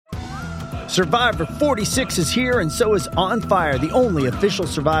Survivor 46 is here, and so is On Fire, the only official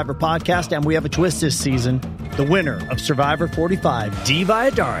Survivor podcast, and we have a twist this season. The winner of Survivor 45, Dee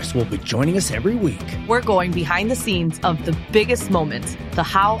Valladares, will be joining us every week. We're going behind the scenes of the biggest moments, the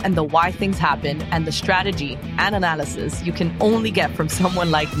how and the why things happen, and the strategy and analysis you can only get from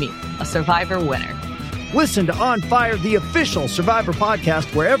someone like me, a Survivor winner. Listen to On Fire, the official Survivor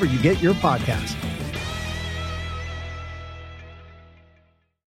podcast, wherever you get your podcast.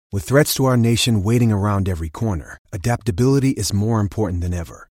 With threats to our nation waiting around every corner, adaptability is more important than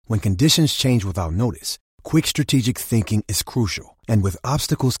ever. When conditions change without notice, quick strategic thinking is crucial. And with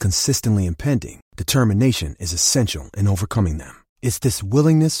obstacles consistently impending, determination is essential in overcoming them. It's this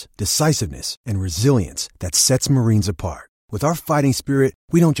willingness, decisiveness, and resilience that sets Marines apart. With our fighting spirit,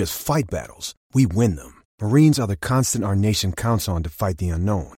 we don't just fight battles, we win them. Marines are the constant our nation counts on to fight the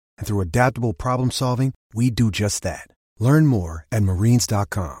unknown. And through adaptable problem solving, we do just that. Learn more at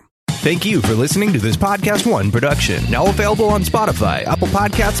marines.com. Thank you for listening to this Podcast One production. Now available on Spotify, Apple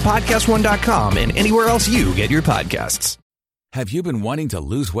Podcasts, PodcastOne.com, and anywhere else you get your podcasts. Have you been wanting to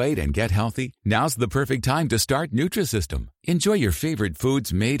lose weight and get healthy? Now's the perfect time to start Nutrisystem. Enjoy your favorite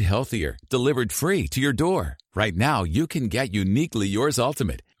foods made healthier, delivered free to your door. Right now, you can get Uniquely Yours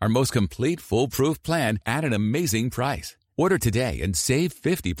Ultimate, our most complete foolproof plan at an amazing price. Order today and save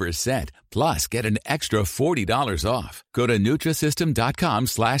 50%, plus get an extra $40 off. Go to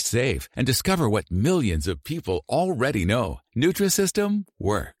Nutrisystem.com/save and discover what millions of people already know. Nutrisystem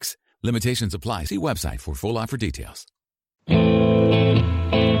works. Limitations apply. See website for full offer details.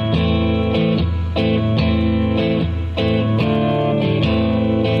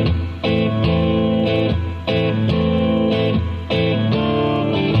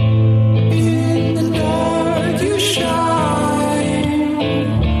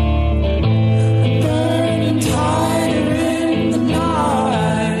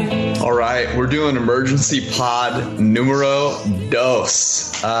 Emergency pod numero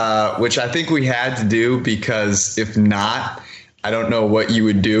dos, which I think we had to do because if not, I don't know what you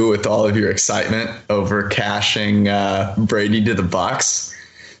would do with all of your excitement over cashing Brady to the Bucks.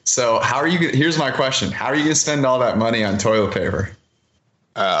 So here's my question. How are you going to spend all that money on toilet paper?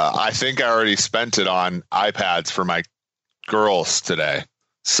 I think I already spent it on iPads for my girls today.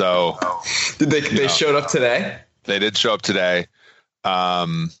 So did they showed up today? They did show up today.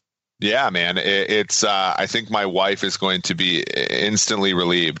 Yeah, man, it's. I think my wife is going to be instantly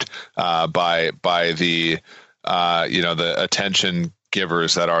relieved by the the attention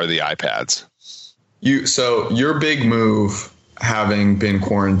givers that are the iPads. So your big move, having been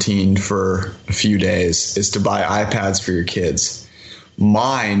quarantined for a few days, is to buy iPads for your kids.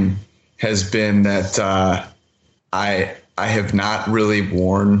 Mine has been that I have not really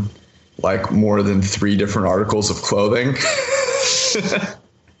worn like more than 3 different articles of clothing.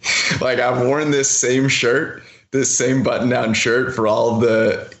 Like I've worn this same shirt, this same button-down shirt for all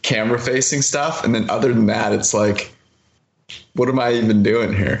the camera-facing stuff. And then other than that, it's like, what am I even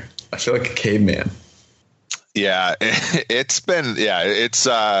doing here? I feel like a caveman. Yeah, it's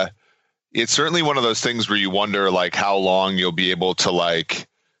certainly one of those things where you wonder like how long you'll be able to like,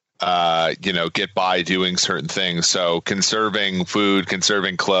 get by doing certain things. So conserving food,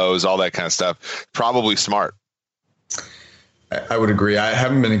 conserving clothes, all that kind of stuff, probably smart. I would agree. I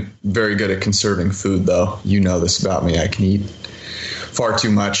haven't been very good at conserving food, though. You know this about me. I can eat far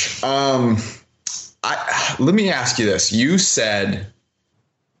too much. Let me ask you this. You said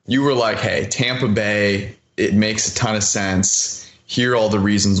you were like, hey, Tampa Bay, it makes a ton of sense. Here are all the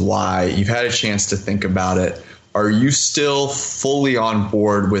reasons why. You've had a chance to think about it. Are you still fully on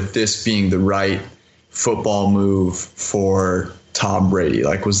board with this being the right football move for Tom Brady?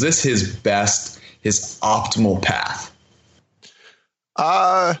 Like, was this his optimal path?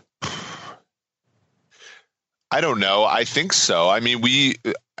 I don't know. I think so. I mean,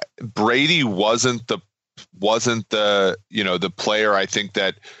 Brady wasn't the player I think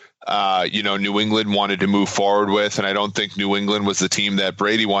that, New England wanted to move forward with. And I don't think New England was the team that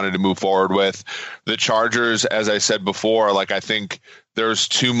Brady wanted to move forward with. The Chargers, as I said before, like, I think there's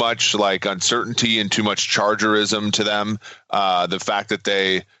too much like uncertainty and too much Chargerism to them. The fact that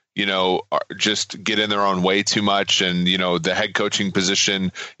they, just get in their own way too much. And, the head coaching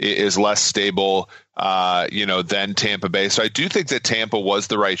position is less stable, than Tampa Bay. So I do think that Tampa was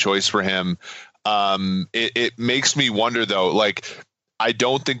the right choice for him. It makes me wonder, though, like, I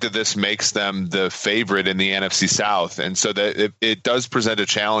don't think that this makes them the favorite in the NFC South. And so that it does present a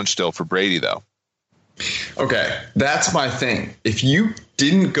challenge still for Brady, though. Okay, that's my thing. If you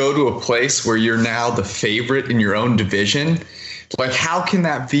didn't go to a place where you're now the favorite in your own division, like, how can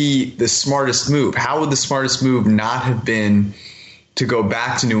that be the smartest move? How would the smartest move not have been to go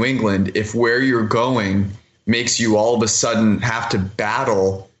back to New England if where you're going makes you all of a sudden have to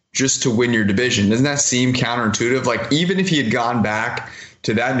battle just to win your division. Doesn't that seem counterintuitive? Like, even if he had gone back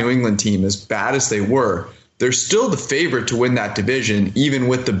to that New England team, as bad as they were, they're still the favorite to win that division, even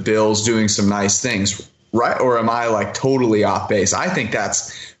with the Bills doing some nice things, right? Or am I like totally off base? I think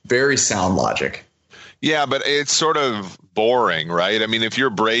that's very sound logic. Yeah, but it's sort of boring, right? I mean, if you're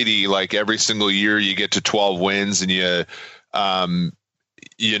Brady, like every single year you get to 12 wins and you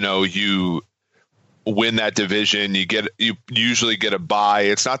win that division, you usually get a bye.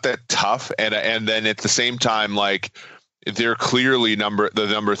 It's not that tough. And then at the same time, like, they're clearly the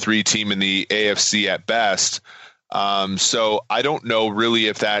number 3 team in the AFC at best. So I don't know really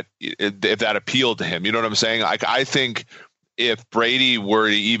if that appealed to him. You know what I'm saying? Like, I think if Brady were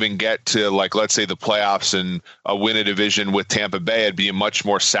to even get to, like, let's say the playoffs and win a division with Tampa Bay, it'd be a much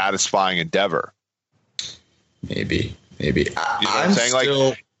more satisfying endeavor. Maybe. You know what I'm saying?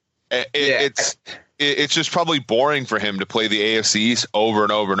 Still, it's just probably boring for him to play the AFC East over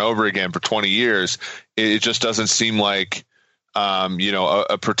and over and over again for 20 years. It just doesn't seem like,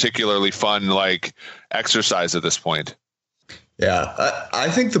 a particularly fun, like, exercise at this point. Yeah, I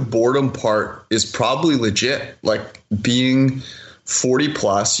think the boredom part is probably legit. Like, being 40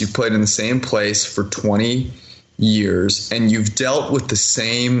 plus, you've played in the same place for 20 years and you've dealt with the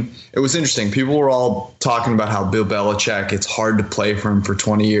same. It was interesting. People were all talking about how Bill Belichick, it's hard to play for him for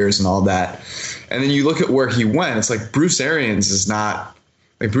 20 years and all that. And then you look at where he went. It's like Bruce Arians is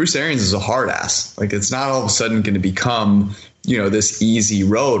a hard ass. Like, it's not all of a sudden going to become, this easy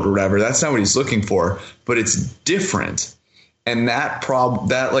road or whatever. That's not what he's looking for, but it's different. And that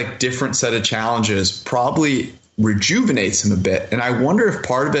like different set of challenges probably rejuvenates him a bit. And I wonder if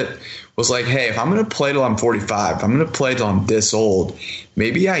part of it was like, hey, if I'm going to play till I'm 45, if I'm going to play till I'm this old,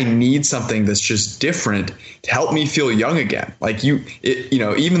 maybe I need something that's just different to help me feel young again. Like,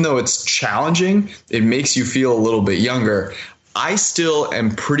 even though it's challenging, it makes you feel a little bit younger. I still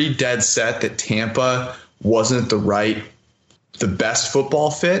am pretty dead set that Tampa wasn't the best football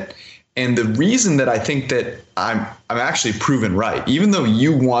fit. And the reason that I think that I'm actually proven right, even though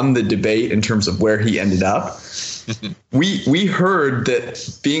you won the debate in terms of where he ended up, we heard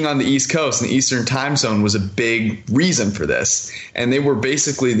that being on the East Coast and the Eastern time zone was a big reason for this. And they were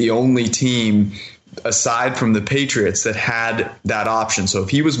basically the only team aside from the Patriots that had that option. So if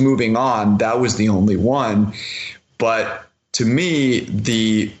he was moving on, that was the only one. But to me,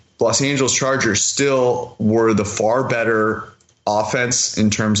 the Los Angeles Chargers still were the far better offense in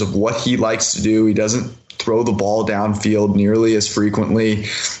terms of what he likes to do. He doesn't throw the ball downfield nearly as frequently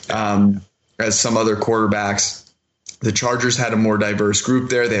as some other quarterbacks. The Chargers had a more diverse group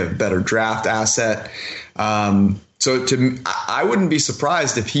there. They have a better draft asset. So I wouldn't be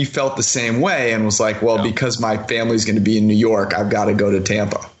surprised if he felt the same way and was like, well, because my family's going to be in New York, I've got to go to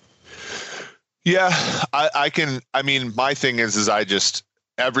Tampa. Yeah, my thing is I just,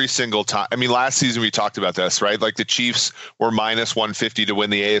 every single time. I mean, last season we talked about this, right? Like, the Chiefs were minus 150 to win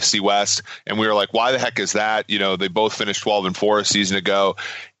the AFC West. And we were like, why the heck is that? They both finished 12-4 a season ago.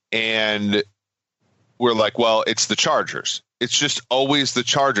 And we're like, well, it's the Chargers. It's just always the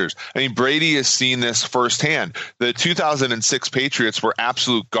Chargers. I mean, Brady has seen this firsthand. The 2006 Patriots were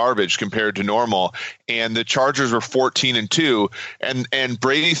absolute garbage compared to normal, and the Chargers were 14-2. And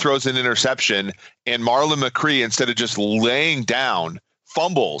Brady throws an interception, and Marlon McCree, instead of just laying down,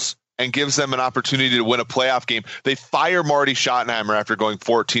 fumbles and gives them an opportunity to win a playoff game. They fire Marty Schottenheimer after going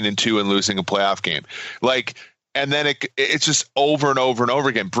 14-2 and losing a playoff game. And then it's just over and over and over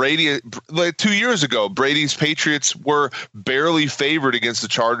again. Brady, like 2 years ago, Brady's Patriots were barely favored against the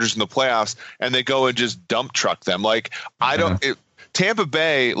Chargers in the playoffs, and they go and just dump truck them. Tampa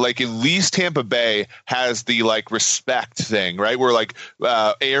Bay, like, at least Tampa Bay has the, like, respect thing, right? Where, like,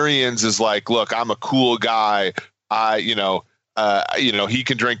 Arians is like, look, I'm a cool guy. He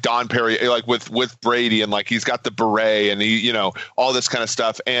can drink Don Perry, like, with Brady, and, like, he's got the beret and he, all this kind of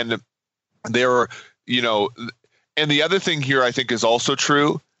stuff. And there, and the other thing here I think is also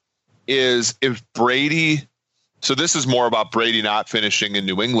true is if Brady, so this is more about Brady not finishing in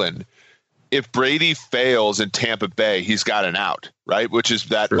New England. If Brady fails in Tampa Bay, he's got an out, right? Which is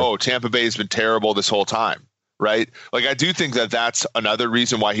that, sure, Tampa Bay has been terrible this whole time, right? Like, I do think that that's another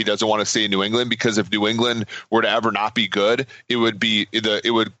reason why he doesn't want to stay in New England, because if New England were to ever not be good, it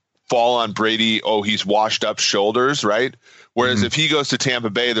would fall on Brady, he's washed up shoulders, right? Whereas if he goes to Tampa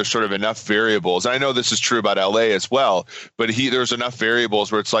Bay, there's sort of enough variables. I know this is true about LA as well, but there's enough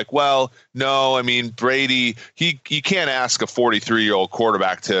variables where it's like, well, no, I mean, Brady, you can't ask a 43-year-old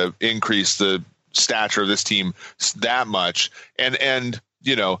quarterback to increase the stature of this team that much. And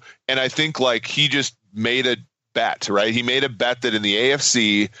I think, like, he just made a bet, right? He made a bet that in the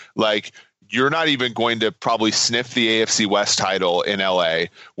AFC, like, you're not even going to probably sniff the AFC West title in LA,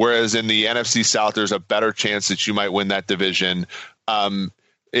 whereas in the NFC South, there's a better chance that you might win that division.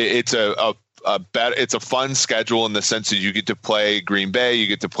 It's a bet. It's a fun schedule in the sense that you get to play Green Bay, you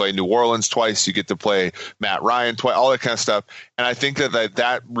get to play New Orleans twice, you get to play Matt Ryan twice, all that kind of stuff. And I think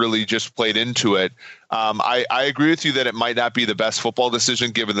that really just played into it. I agree with you that it might not be the best football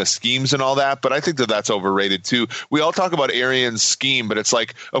decision given the schemes and all that, but I think that that's overrated too. We all talk about Arians' scheme, but it's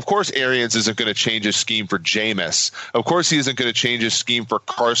like, of course, Arians isn't going to change his scheme for Jameis. Of course, he isn't going to change his scheme for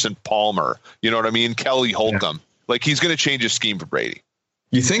Carson Palmer. You know what I mean? Kelly Holcomb. Yeah. Like, he's going to change his scheme for Brady.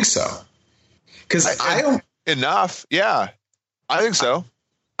 You think so? Because I don't enough. Yeah, I think so.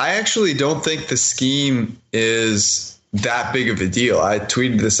 I actually don't think the scheme is that big of a deal. I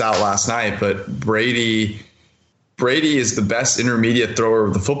tweeted this out last night, but Brady is the best intermediate thrower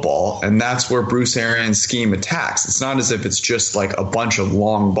of the football, and that's where Bruce Arians' scheme attacks. It's not as if it's just like a bunch of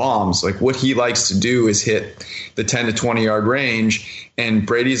long bombs. Like, what he likes to do is hit the 10 to 20 yard range, and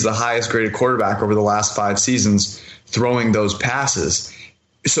Brady's the highest graded quarterback over the last 5 seasons throwing those passes.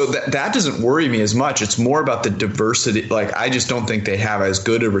 So that doesn't worry me as much. It's more about the diversity. Like, I just don't think they have as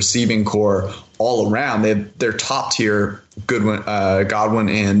good a receiving core all around. Their top tier, Godwin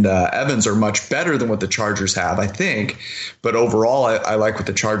and Evans, are much better than what the Chargers have, I think. But overall, I like what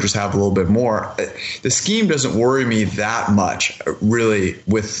the Chargers have a little bit more. The scheme doesn't worry me that much, really,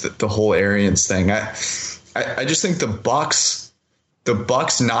 with the whole Arians thing. I just think the Bucs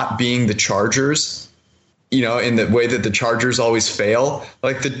not being the Chargers, you know, in the way that the Chargers always fail,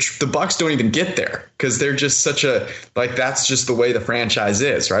 like the Bucs don't even get there because they're just that's just the way the franchise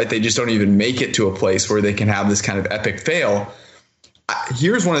is, right? They just don't even make it to a place where they can have this kind of epic fail.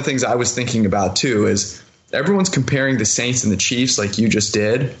 Here's one of the things I was thinking about too, is everyone's comparing the Saints and the Chiefs like you just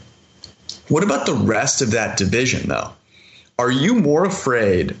did. What about the rest of that division though? Are you more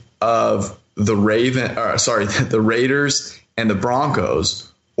afraid of the Raiders and the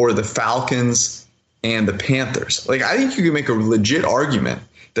Broncos, or the Falcons and the Panthers? Like, I think you can make a legit argument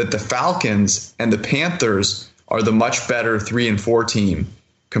that the Falcons and the Panthers are the much better 3 and 4 team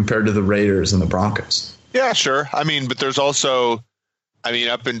compared to the Raiders and the Broncos. Yeah, sure. I mean, but there's also,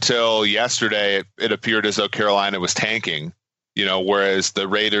 up until yesterday, it appeared as though Carolina was tanking, you know, whereas the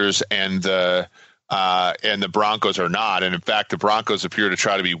Raiders and the Broncos are not. And in fact, the Broncos appear to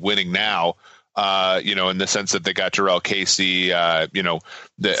try to be winning now, in the sense that they got Jarrell Casey,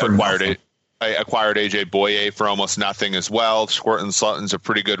 acquired AJ Boye for almost nothing as well. Squirtin Sutton's a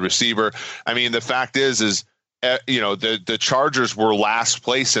pretty good receiver. I mean, the fact is the Chargers were last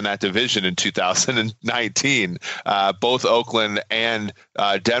place in that division in 2019. Both Oakland and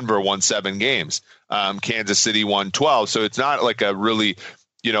Denver won 7 games. Kansas City won 12. So it's not like a really,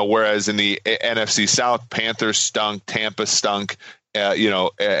 whereas in the NFC South, Panthers stunk, Tampa stunk,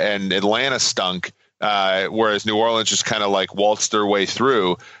 and Atlanta stunk, whereas New Orleans just kind of like waltzed their way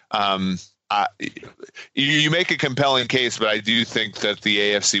through. You make a compelling case, but I do think that the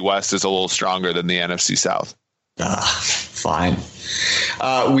AFC West is a little stronger than the NFC South. Fine.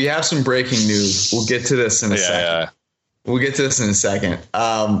 We have some breaking news. We'll get to this in a second. Yeah. We'll get to this in a second.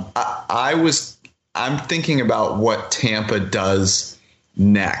 I'm thinking about what Tampa does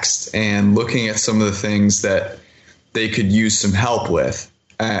next and looking at some of the things that they could use some help with.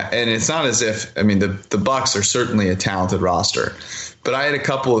 And it's not as if, the Bucs are certainly a talented roster, but I had a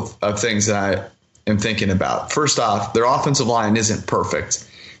couple of things that I am thinking about. First off, their offensive line isn't perfect.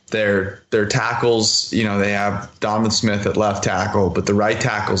 Their tackles, they have Donovan Smith at left tackle, but the right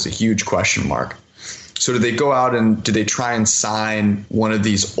tackle is a huge question mark. So do they go out and do they try and sign one of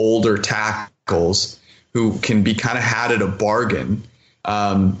these older tackles who can be kind of had at a bargain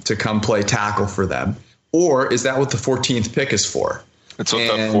to come play tackle for them? Or is that what the 14th pick is for? That's what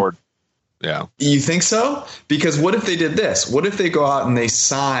Doug Ford. Yeah. You think so? Because what if they did this? What if they go out and they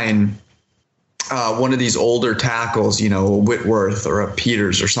sign one of these older tackles, a Whitworth or a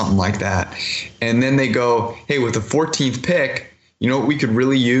Peters or something like that, and then they go, hey, with the 14th pick, what we could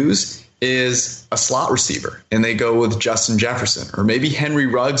really use is a slot receiver, and they go with Justin Jefferson, or maybe Henry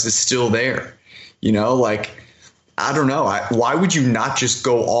Ruggs is still there. I don't know. Why would you not just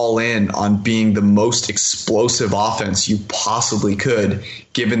go all in on being the most explosive offense you possibly could,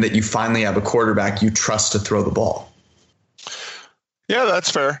 given that you finally have a quarterback you trust to throw the ball? Yeah,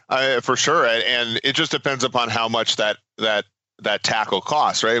 that's fair, for sure. And it just depends upon how much that tackle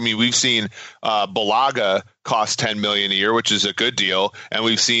costs, right? I mean, we've seen Balaga cost $10 million a year, which is a good deal, and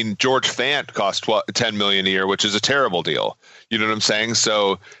we've seen George Fant cost $10 million a year, which is a terrible deal. You know what I'm saying?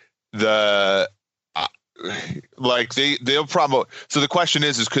 So they'll probably. So the question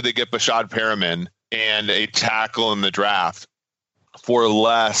is could they get Bashad Perriman and a tackle in the draft for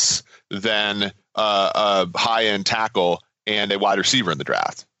less than a high-end tackle and a wide receiver in the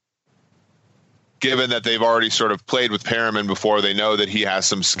draft. Given that they've already sort of played with Perriman before, they know that he has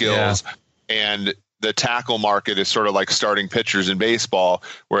some skills, and the tackle market is sort of like starting pitchers in baseball,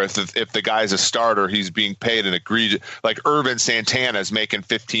 where if the guy's a starter, he's being paid an egregious, like Irvin Santana is making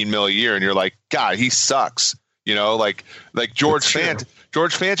 $15 million a year, and you're like, God, he sucks. Like George Fant.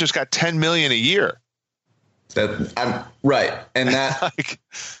 George Fant just got $10 million a year. I'm right, and that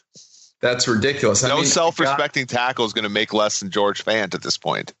that's ridiculous. No self-respecting tackle is going to make less than George Fant at this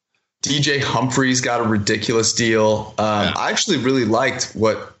point. DJ Humphries got a ridiculous deal. I actually really liked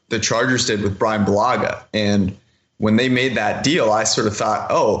what the Chargers did with Brian Bulaga. And when they made that deal, I sort of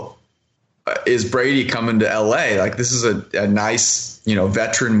thought, is Brady coming to LA? Like, this is a nice,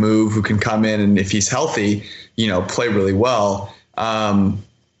 veteran move who can come in and if he's healthy, play really well.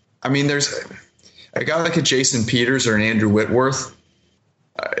 There's a guy like a Jason Peters or an Andrew Whitworth.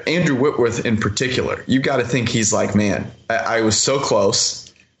 Andrew Whitworth in particular, you got to think he's like, man, I was so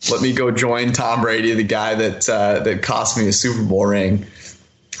close. Let me go join Tom Brady, the guy that cost me a Super Bowl ring.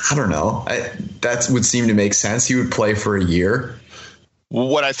 I don't know. That would seem to make sense. He would play for a year.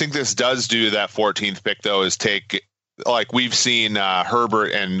 What I think this does do to that 14th pick, though, is take, like we've seen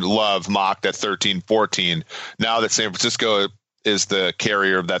Herbert and Love mocked at 13-14. Now that San Francisco is the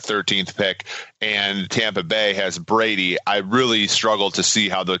carrier of that 13th pick and Tampa Bay has Brady, I really struggle to see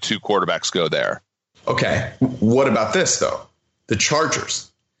how the two quarterbacks go there. Okay. What about this, though? The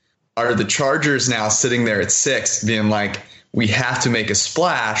Chargers. Are the Chargers now sitting there at 6 being like, we have to make a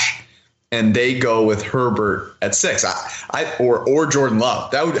splash, and they go with Herbert at 6 or Jordan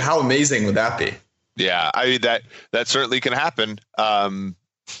Love? How amazing would that be? Yeah, I mean, that certainly can happen.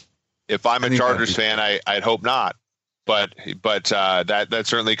 If I'm a Chargers fan, I'd hope not, but that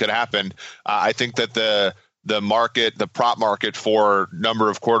certainly could happen. I think that the prop market for number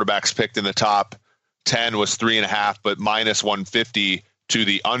of quarterbacks picked in the top 10 was 3.5, but minus 150 to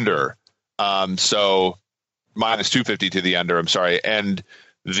the under. So minus 250 to the under, I'm sorry. And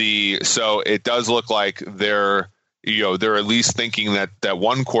so it does look like they're at least thinking that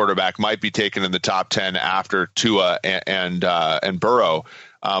one quarterback might be taken in the top 10 after Tua and Burrow,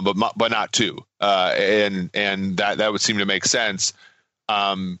 but not two. And that would seem to make sense.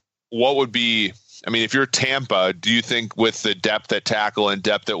 What would be, if you're Tampa, do you think with the depth at tackle and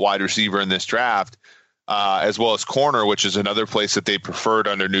depth at wide receiver in this draft, as well as corner, which is another place that they preferred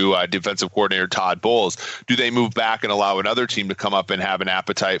under new defensive coordinator Todd Bowles, do they move back and allow another team to come up and have an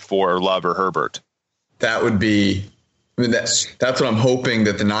appetite for Love or Herbert? That would be, that's what I'm hoping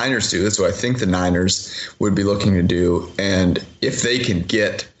that the Niners do. That's what I think the Niners would be looking to do. And if they can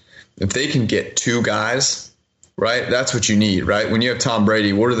get two guys, right, that's what you need, right? When you have Tom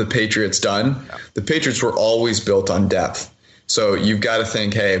Brady, what have the Patriots done? Yeah. The Patriots were always built on depth. So you've got to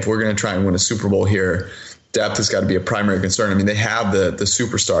think, hey, if we're going to try and win a Super Bowl here, depth has got to be a primary concern. They have the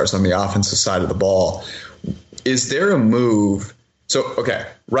superstars on the offensive side of the ball. Is there a move? So, okay,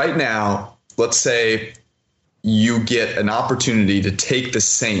 right now, let's say you get an opportunity to take the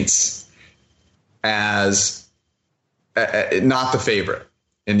Saints as not the favorite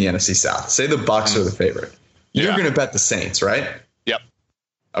in the NFC South. Say the Bucs are the favorite. You're going to bet the Saints, right? Yep.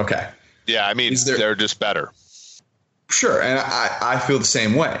 Okay. Yeah, they're just better. Sure, and I feel the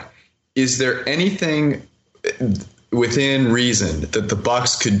same way. Is there anything within reason that the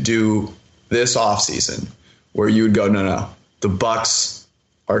Bucs could do this offseason where you would go, no, the Bucs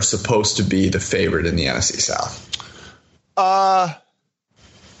are supposed to be the favorite in the NFC South? I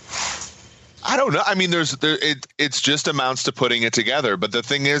don't know. It's just amounts to putting it together. But the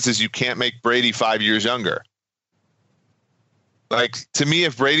thing is you can't make Brady 5 years younger. Like, to me,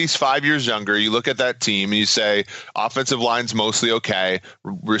 if Brady's 5 years younger, you look at that team and you say offensive line's mostly okay,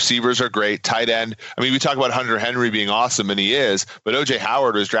 receivers are great, tight end. We talk about Hunter Henry being awesome, and he is, but O.J.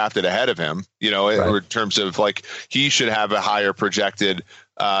 Howard was drafted ahead of him, right, in terms of like he should have a higher projected,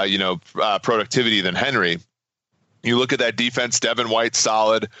 productivity than Henry. You look at that defense, Devin White's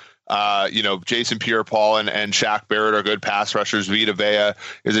solid. Jason Pierre-Paul and Shaq Barrett are good pass rushers. Vita Vea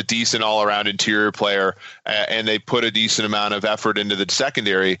is a decent all-around interior player, and they put a decent amount of effort into the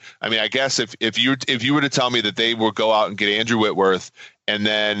secondary. I guess if you were to tell me that they will go out and get Andrew Whitworth and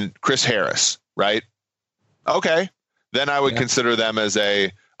then Chris Harris, right? Okay, then I would consider them as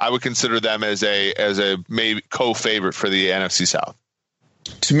a maybe co-favorite for the NFC South.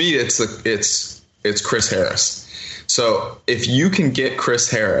 To me, it's Chris Harris. So if you can get Chris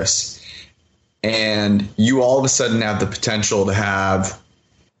Harris and you all of a sudden have the potential to have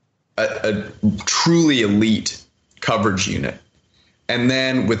a truly elite coverage unit, And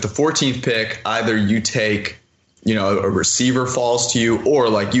then with the 14th pick, either you take, a receiver falls to you, or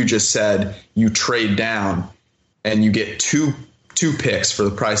like you just said, you trade down and you get two picks for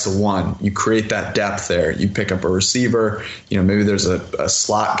the price of one. You create that depth there. You pick up a receiver. Maybe there's a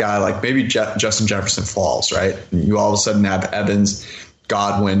slot guy, like maybe Justin Jefferson falls, right? And you all of a sudden have Evans,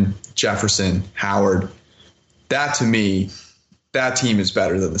 Godwin, Jefferson, Howard. That, to me, that team is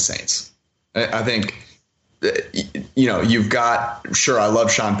better than the Saints. I think, you've got, sure, I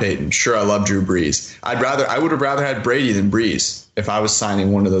love Sean Payton. Sure, I love Drew Brees. I would have rather had Brady than Brees if I was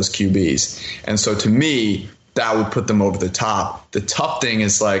signing one of those QBs. And so to me, that would put them over the top. The tough thing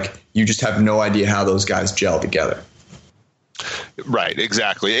is, like, you just have no idea how those guys gel together. Right,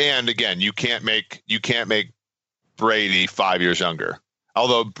 exactly. And again, you can't make Brady 5 years younger.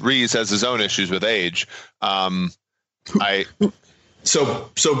 Although Brees has his own issues with age. So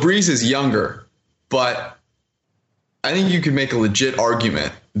Brees is younger, but I think you could make a legit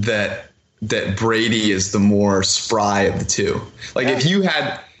argument that Brady is the more spry of the two. Like, if you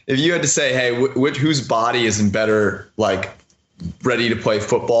had to say, hey, whose body is in better, like, ready to play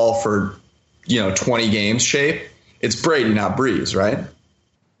football for 20 games shape, it's Brady, not Brees, right?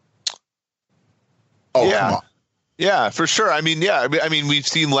 Oh, yeah. Come on. Yeah, for sure. I mean, we've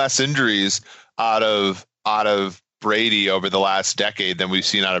seen less injuries out of Brady over the last decade than we've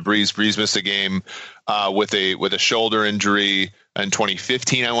seen out of Brees. Brees missed a game with a shoulder injury in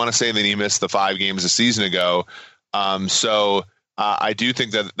 2015, I want to say, and then he missed the 5 games a season ago. So I do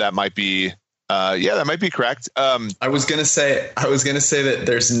think that might be that might be correct. I was gonna say that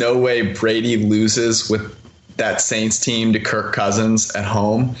there's no way Brady loses with that Saints team to Kirk Cousins at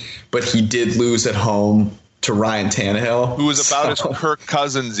home, but he did lose at home to Ryan Tannehill, who was about as Kirk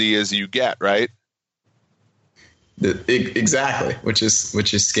Cousins-y as you get, right? Exactly, which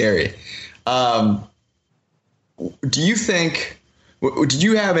is scary. Do you think? Did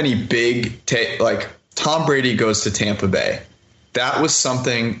you have any big like Tom Brady goes to Tampa Bay? That was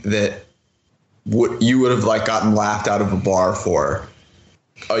something that you would have, like, gotten laughed out of a bar for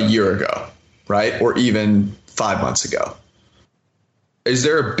a year ago, right? Or even 5 months ago. Is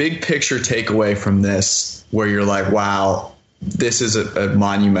there a big picture takeaway from this where you're like, wow, this is a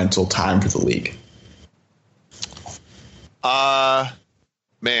monumental time for the league?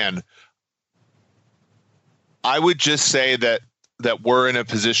 Man, I would just say that we're in a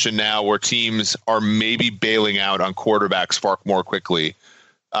position now where teams are maybe bailing out on quarterbacks far more quickly.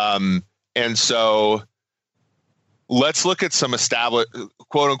 And so let's look at some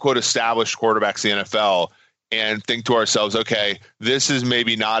quote unquote established quarterbacks in the NFL and think to ourselves, okay, this is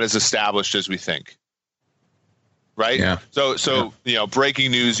maybe not as established as we think. Right. Yeah. So,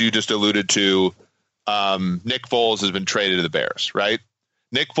 breaking news you just alluded to, Nick Foles has been traded to the Bears, right?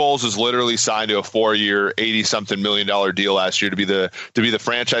 Nick Foles is literally signed to a 4-year, $80-something million deal last year to be the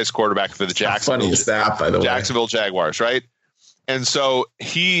franchise quarterback for the Jacksonville Jaguars, right? And so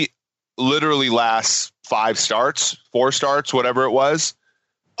he literally lasts 4 starts, whatever it was.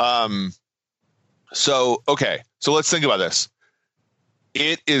 So let's think about this.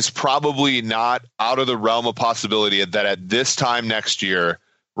 It is probably not out of the realm of possibility that at this time next year,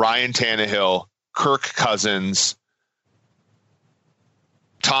 Ryan Tannehill, Kirk Cousins,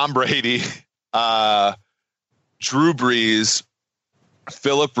 Tom Brady, Drew Brees,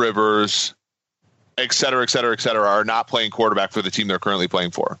 Phillip Rivers, et cetera, are not playing quarterback for the team they're currently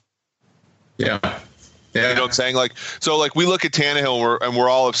playing for. Yeah. You know what I'm saying? Like, so like we look at Tannehill and we're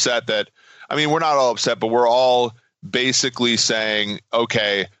all upset that, I mean, we're not all upset, but we're all basically saying,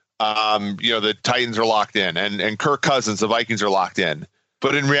 okay, the Titans are locked in and Kirk Cousins, the Vikings are locked in.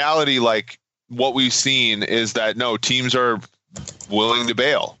 But in reality, like what we've seen is that no, teams are willing to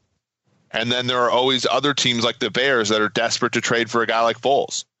bail. And then there are always other teams like the Bears that are desperate to trade for a guy like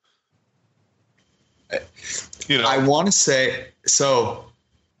Foles. I want to say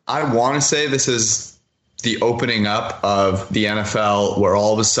this is the opening up of the NFL where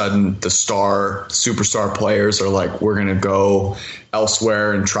all of a sudden the superstar players are like, we're going to go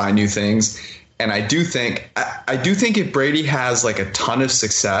elsewhere and try new things. And I do think if Brady has like a ton of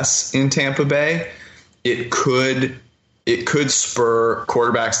success in Tampa Bay, it could spur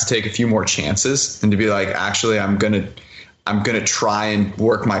quarterbacks to take a few more chances and to be like, actually, I'm going to try and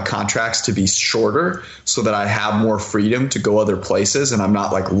work my contracts to be shorter so that I have more freedom to go other places and I'm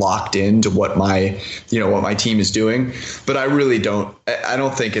not like locked into what my team is doing. But I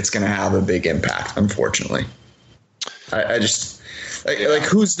don't think it's going to have a big impact, unfortunately. Like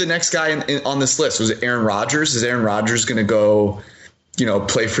who's the next guy on this list? Was it Aaron Rodgers? Is Aaron Rodgers going to go,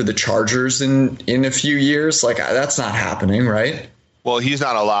 play for the Chargers in a few years? Like, that's not happening, right? Well, he's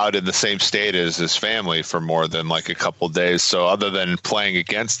not allowed in the same state as his family for more than like a couple of days. So other than playing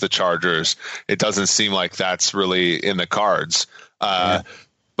against the Chargers, it doesn't seem like that's really in the cards.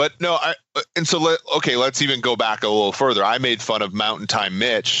 But no, let's even go back a little further. I made fun of Mountain Time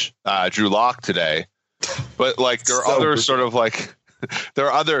Mitch, Drew Lock today, but like there are other sort of like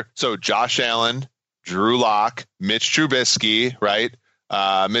so Josh Allen, Drew Lock, Mitch Trubisky, right?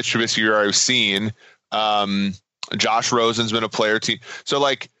 Mitch Trubisky you've already seen. Josh Rosen's been a player team. So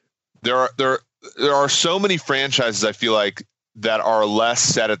like there are so many franchises I feel like that are less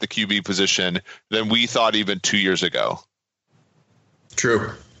set at the QB position than we thought even 2 years ago.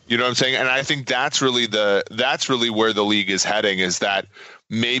 True. You know what I'm saying? And I think that's really where the league is heading, is that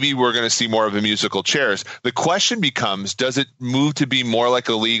maybe we're going to see more of a musical chairs. The question becomes, does it move to be more like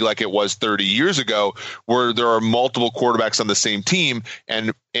a league like it was 30 years ago, where there are multiple quarterbacks on the same team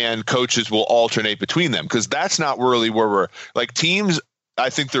and coaches will alternate between them? Because that's not really where we're like teams. I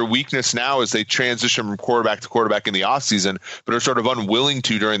think their weakness now is they transition from quarterback to quarterback in the offseason, but are sort of unwilling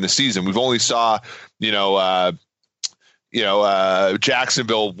to during the season. We've only saw,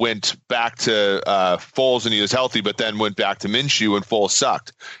 Jacksonville went back to Foles and he was healthy, but then went back to Minshew and Foles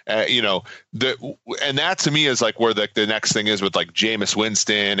sucked. And that to me is like where the next thing is with like Jameis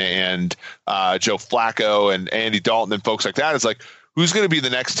Winston and Joe Flacco and Andy Dalton and folks like that. Is like, who's going to be the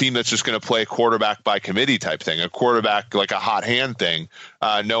next team that's just going to play quarterback by committee type thing, a quarterback like a hot hand thing,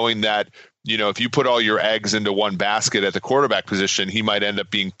 knowing that, if you put all your eggs into one basket at the quarterback position, he might end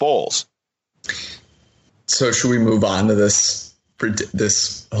up being Foles. So should we move on to this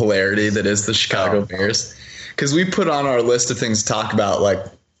hilarity that is the Chicago Bears? Because we put on our list of things to talk about, like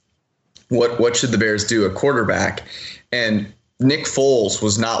what should the Bears do at quarterback? And Nick Foles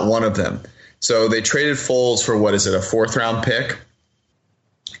was not one of them. So they traded Foles for, what is it, a 4th round pick?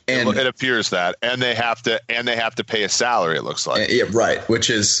 And it appears that, and they have to pay a salary, it looks like. Yeah, right. Which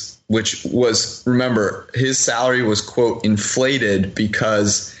was, remember, his salary was, quote, inflated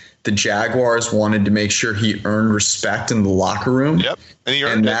because the Jaguars wanted to make sure he earned respect in the locker room. Yep.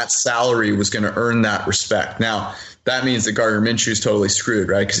 And that salary was going to earn that respect. Now, that means that Gardner Minshew is totally screwed,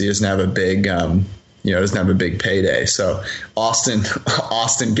 right? Because he doesn't have a big, doesn't have a big payday. So Austin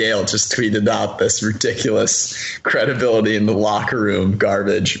Gale just tweeted out this ridiculous credibility in the locker room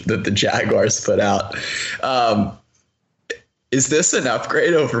garbage that the Jaguars put out. Is this an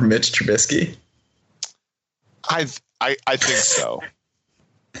upgrade over Mitch Trubisky? I think so.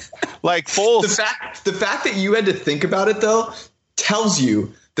 Like Foles. The fact that you had to think about it, though, tells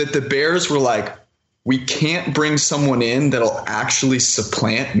you that the Bears were like, we can't bring someone in that'll actually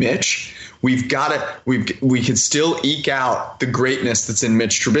supplant Mitch. We can still eke out the greatness that's in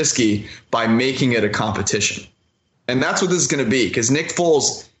Mitch Trubisky by making it a competition. And that's what this is going to be, because Nick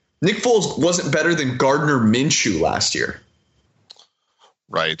Foles wasn't better than Gardner Minshew last year.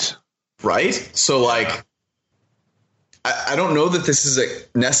 Right. So like, I don't know that this is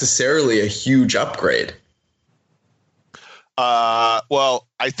necessarily a huge upgrade. Well,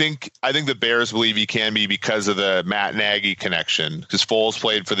 I think the Bears believe he can be because of the Matt Nagy connection, because Foles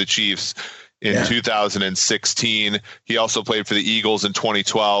played for the Chiefs in 2016. He also played for the Eagles in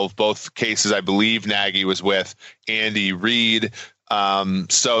 2012. Both cases, I believe Nagy was with Andy Reid.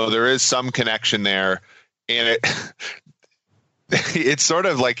 So there is some connection there, and it's sort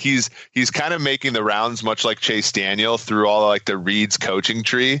of like he's kind of making the rounds, much like Chase Daniel, through all like the Reed's coaching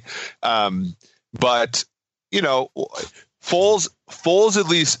tree. But Foles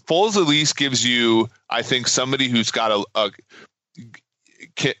at least gives you, I think, somebody who's got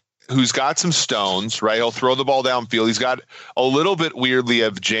who's got some stones, right? He'll throw the ball downfield. He's got a little bit weirdly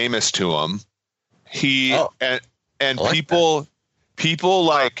of Jameis to him. People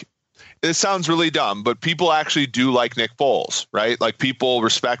like. This sounds really dumb, but people actually do like Nick Foles, right? Like people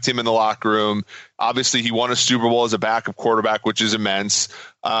respect him in the locker room. Obviously, he won a Super Bowl as a backup quarterback, which is immense.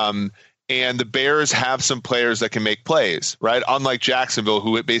 And the Bears have some players that can make plays, right? Unlike Jacksonville,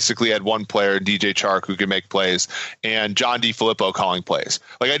 who basically had one player, DJ Chark, who can make plays, and John DeFilippo calling plays.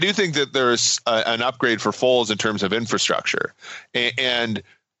 Like I do think that there's an upgrade for Foles in terms of infrastructure, and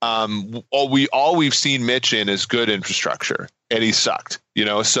all we've seen Mitch in is good infrastructure, and he sucked,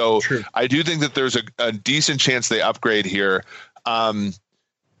 so true. I do think that there's a decent chance they upgrade here.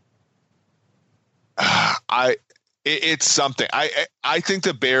 It's something. I think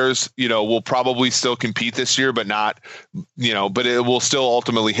the Bears, will probably still compete this year, but not, but it will still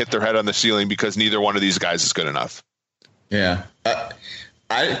ultimately hit their head on the ceiling because neither one of these guys is good enough. Yeah.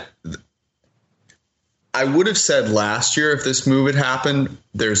 I would have said last year, if this move had happened,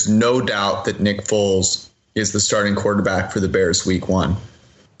 there's no doubt that Nick Foles is the starting quarterback for the Bears week 1.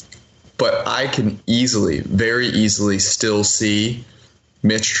 But I can very easily still see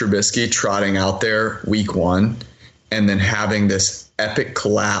Mitch Trubisky trotting out there week 1 and then having this epic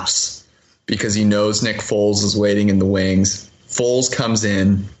collapse because he knows Nick Foles is waiting in the wings. Foles comes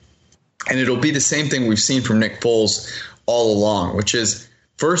in, and it'll be the same thing we've seen from Nick Foles all along, which is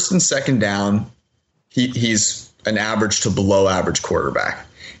first and second down, he's an average to below average quarterback.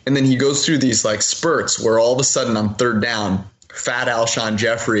 And then he goes through these like spurts where all of a sudden on third down, fat Alshon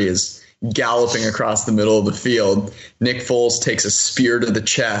Jeffrey is galloping across the middle of the field. Nick Foles takes a spear to the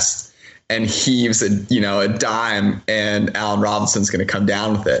chest and heaves a dime, and Allen Robinson's going to come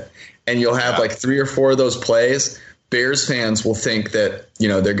down with it. And you'll have like 3 or 4 of those plays. Bears fans will think that,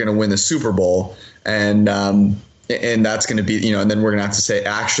 they're going to win the Super Bowl, and that's going to be, and then we're going to have to say,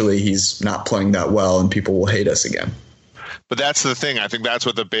 actually, he's not playing that well, and people will hate us again. But that's the thing. I think that's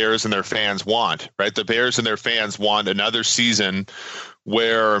what the Bears and their fans want, right? The Bears and their fans want another season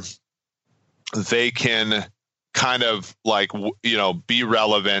where they can kind of be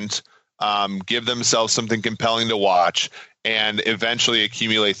relevant, give themselves something compelling to watch, and eventually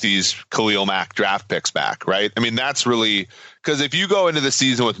accumulate these Khalil Mack draft picks back, right? I mean, that's really because if you go into the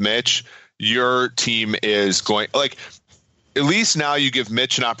season with Mitch, your team is going at least now you give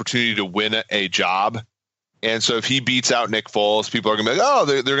Mitch an opportunity to win a job. And so if he beats out Nick Foles, people are going to be like, oh,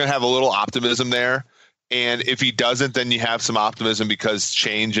 they're going to have a little optimism there. And if he doesn't, then you have some optimism because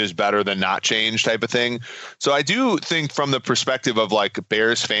change is better than not change type of thing. So I do think from the perspective of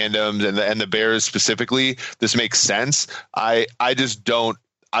Bears fandoms and the Bears specifically, this makes sense. I just don't.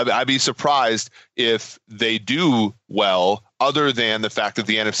 I'd be surprised if they do well, other than the fact that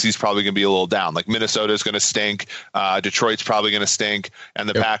the NFC is probably going to be a little down. Like Minnesota is going to stink. Detroit's probably going to stink. And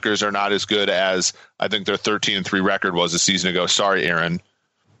the Packers are not as good as I think their 13-3 record was a season ago. Sorry, Aaron.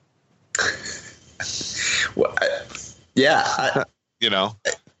 Well,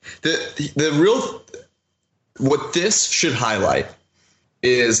 the real what this should highlight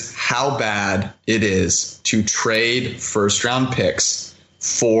is how bad it is to trade first round picks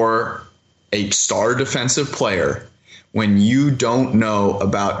for a star defensive player when you don't know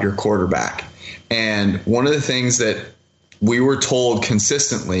about your quarterback. And one of the things that we were told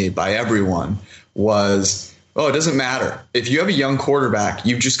consistently by everyone was, oh, it doesn't matter. If you have a young quarterback,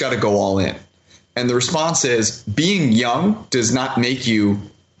 you've just got to go all in. And the response is being young does not make you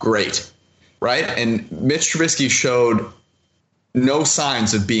great, right? And Mitch Trubisky showed no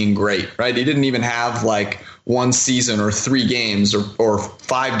signs of being great, right? He didn't even have one season or 3 games or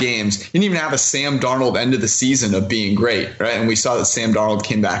 5 games. He didn't even have a Sam Darnold end of the season of being great, right? And we saw that Sam Darnold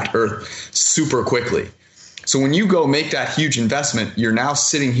came back to earth super quickly. So when you go make that huge investment, you're now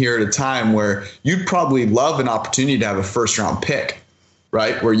sitting here at a time where you'd probably love an opportunity to have a first round pick,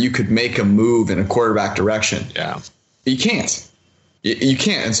 right? Where you could make a move in a quarterback direction. Yeah. You can't. You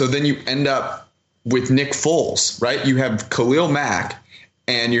can't. And so then you end up with Nick Foles, right? You have Khalil Mack,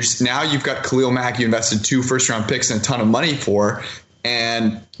 and you've got Khalil Mack you invested 2 first round picks and a ton of money for,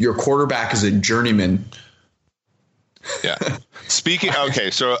 and your quarterback is a journeyman. Yeah. Okay,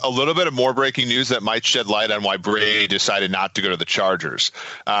 so a little bit of more breaking news that might shed light on why Brady decided not to go to the Chargers.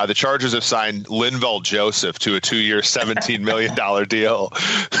 The Chargers have signed Linval Joseph to a 2-year, $17 million deal.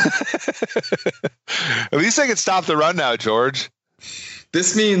 At least they can stop the run now, George.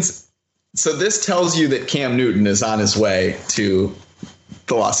 This tells you that Cam Newton is on his way to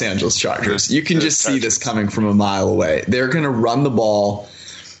the Los Angeles Chargers. You can just see this coming from a mile away. They're going to run the ball,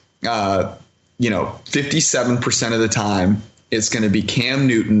 57% of the time. It's going to be Cam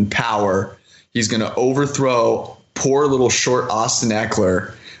Newton power. He's going to overthrow poor little short Austin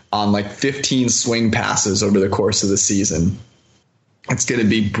Eckler on 15 swing passes over the course of the season. It's going to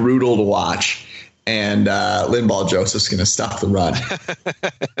be brutal to watch. And Linval Joseph's going to stop the run.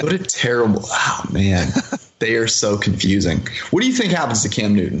 What a terrible, man. They are so confusing. What do you think happens to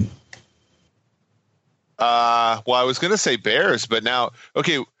Cam Newton? Well, I was going to say Bears, but now,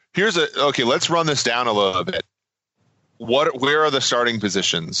 let's run this down a little bit. Where are the starting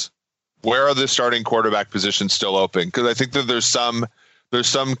positions? Where are the starting quarterback positions still open? Because I think that there's some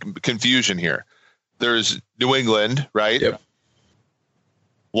confusion here. There's New England, right? Yep.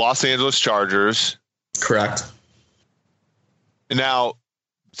 Los Angeles Chargers. Correct. Now,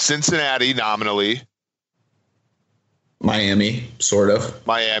 Cincinnati nominally. Miami, sort of,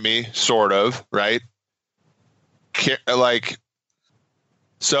 right?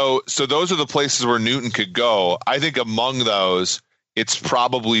 So those are the places where Newton could go. I think among those, it's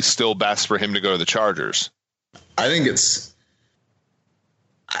probably still best for him to go to the Chargers. I think it's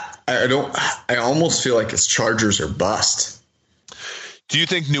I almost feel like it's Chargers or bust. Do you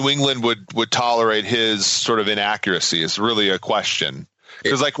think New England would tolerate his sort of inaccuracy is really a question.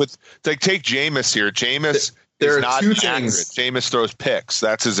 Because take Jameis here. Jameis there is are not two accurate. things. Jameis throws picks.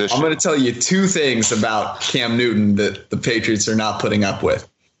 That's his issue. I'm going to tell you two things about Cam Newton that the Patriots are not putting up with.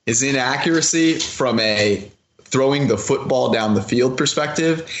 His inaccuracy from a throwing the football down the field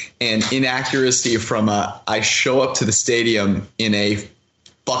perspective, and inaccuracy from I show up to the stadium in a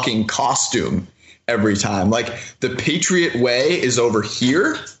fucking costume every time. Like, the Patriot way is over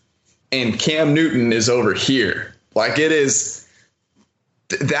here and Cam Newton is over here. Like, it is,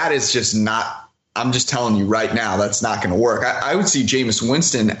 that is just not, I'm just telling you right now, that's not going to work. I would see Jameis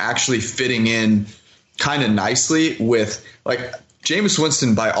Winston actually fitting in kind of nicely with, like, Jameis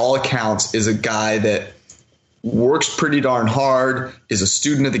Winston, by all accounts, is a guy that works pretty darn hard, is a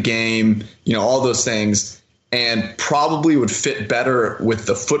student of the game, all those things, and probably would fit better with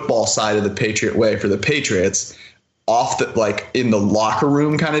the football side of the Patriot way for the Patriots, off the, like, in the locker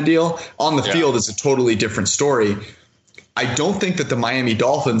room kind of deal. On the field is a totally different story. I don't think that the Miami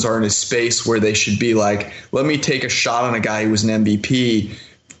Dolphins are in a space where they should be like, let me take a shot on a guy who was an MVP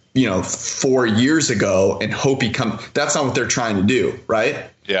 4 years ago and hope he comes. That's not what they're trying to do, right?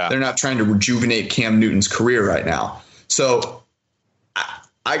 Yeah. They're not trying to rejuvenate Cam Newton's career right now. So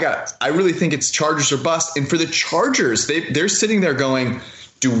I really think it's Chargers or bust. And for the Chargers, they're sitting there going,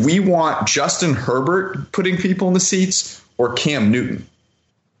 do we want Justin Herbert putting people in the seats or Cam Newton?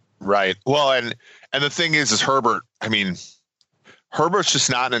 Right. Well, and the thing is Herbert, I mean, Herbert's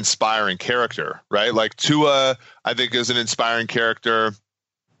just not an inspiring character, right? Like, Tua, I think, is an inspiring character.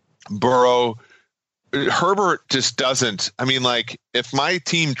 Burrow, Herbert just doesn't. I mean, like, if my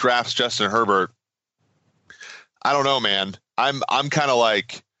team drafts Justin Herbert, I don't know, man. I'm kind of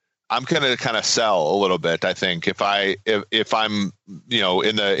like, I'm going to kind of sell a little bit. I think if I'm in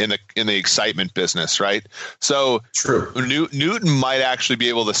the excitement business, right? So true. Newton might actually be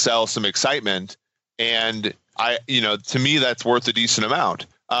able to sell some excitement, and to me, that's worth a decent amount.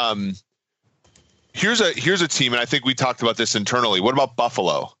 Here's a team, and I think we talked about this internally. What about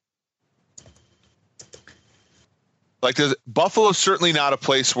Buffalo? Like, Buffalo's certainly not a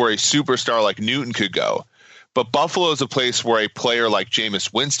place where a superstar like Newton could go, but Buffalo is a place where a player like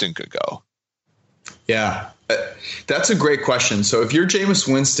Jameis Winston could go. Yeah, that's a great question. So if you're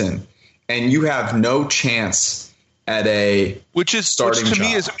Jameis Winston and you have no chance at which to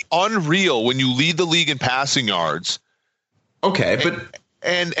me is unreal when you lead the league in passing yards. Okay, but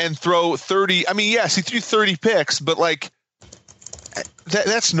and throw 30. I mean, yes, he threw 30 picks, but like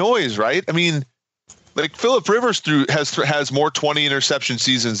that's noise, right? I mean, like, Phillip Rivers has more 20 interception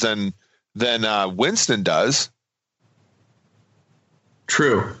seasons than Winston does.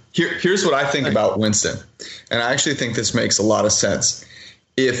 True. Here's what I think about Winston, and I actually think this makes a lot of sense.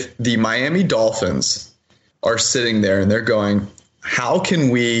 If the Miami Dolphins are sitting there and they're going, how can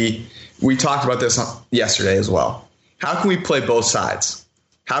we talked about this yesterday as well. How can we play both sides?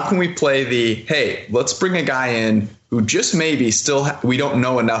 How can we play hey, let's bring a guy in who just maybe still we don't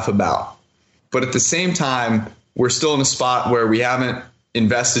know enough about, but at the same time, we're still in a spot where we haven't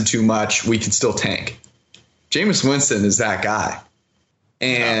invested too much. We can still tank. Jameis Winston is that guy.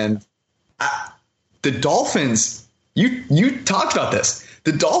 And the Dolphins, you talked about this.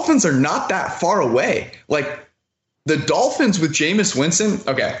 The Dolphins are not that far away. Like, the Dolphins with Jameis Winston.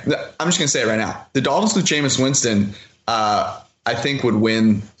 Okay, I'm just going to say it right now. The Dolphins with Jameis Winston, I think, would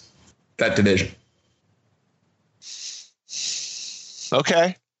win that division.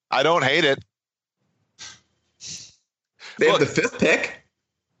 Okay. I don't hate it. They have the 5th pick.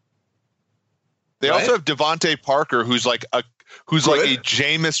 They also have Devontae Parker, who's like a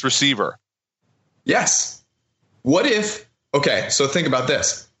Jameis receiver. Yes. What if? Okay, so think about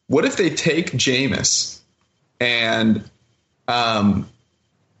this. What if they take Jameis and all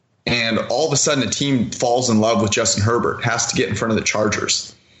of a sudden a team falls in love with Justin Herbert, has to get in front of the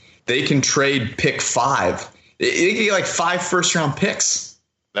Chargers? They can trade pick 5. They get like 5 first-round picks.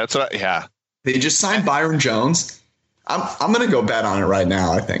 That's what. Yeah. They just signed Byron Jones. I'm going to go bet on it right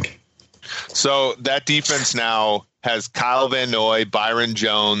now, I think. So that defense now has Kyle Van Noy, Byron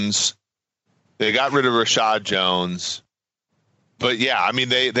Jones. They got rid of Rashad Jones. But yeah, I mean,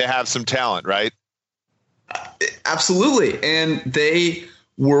 they have some talent, right? Absolutely. And they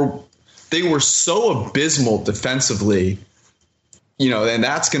were so abysmal defensively, and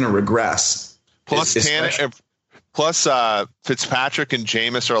that's going to regress. Plus Fitzpatrick and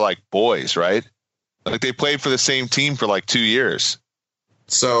Jameis are like boys, right? Like, they played for the same team for like 2 years.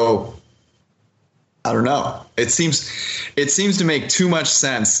 So I don't know. It seems to make too much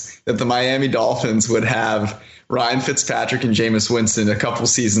sense that the Miami Dolphins would have Ryan Fitzpatrick and Jameis Winston a couple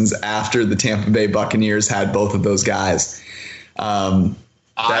seasons after the Tampa Bay Buccaneers had both of those guys. I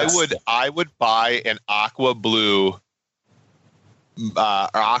would buy an aqua blue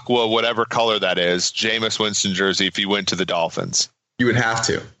aqua, whatever color that is, Jameis Winston jersey if he went to the Dolphins? You would have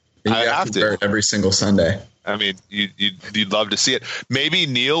to. I have to wear it every single Sunday. I mean, you'd love to see it. Maybe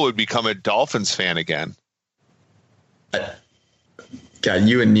Neil would become a Dolphins fan again. God,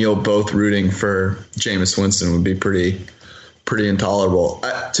 you and Neil both rooting for Jameis Winston would be pretty intolerable.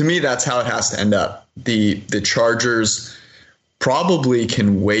 To me, that's how it has to end up. The Chargers probably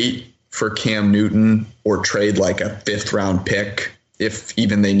can wait for Cam Newton or trade like a 5th round pick, if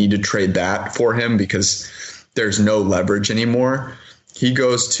even they need to trade that for him, because there's no leverage anymore. He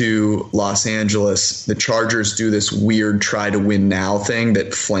goes to Los Angeles. The Chargers do this weird try to win now thing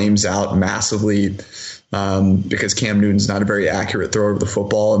that flames out massively because Cam Newton's not a very accurate thrower of the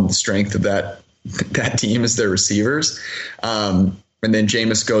football, and the strength of that team is their receivers. And then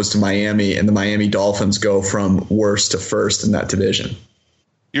Jameis goes to Miami, and the Miami Dolphins go from worst to first in that division.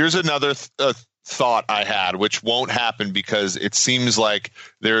 Here's another thought I had, which won't happen because it seems like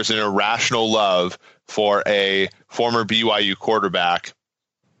there's an irrational love for a former BYU quarterback,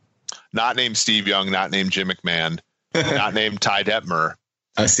 not named Steve Young, not named Jim McMahon, not named Ty Detmer.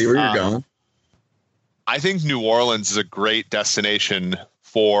 I see where you're going. I think New Orleans is a great destination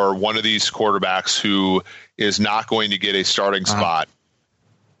for one of these quarterbacks who is not going to get a starting spot.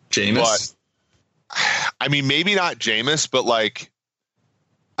 Jameis? But, I mean, maybe not Jameis, but like,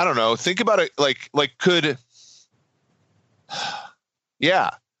 I don't know. Think about it. Like could,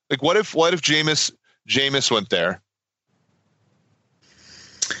 yeah. Like what if Jameis went there?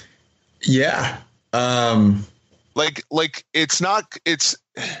 Yeah. Like it's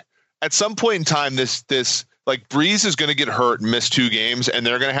at some point in time, this like Breeze is going to get hurt and miss 2 games, and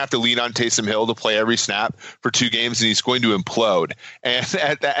they're going to have to lean on Taysom Hill to play every snap for 2 games, and he's going to implode. And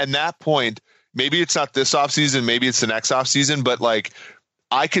at that point, maybe it's not this offseason, maybe it's the next offseason, but like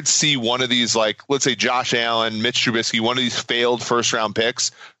I could see one of these, like, let's say Josh Allen, Mitch Trubisky, one of these failed first-round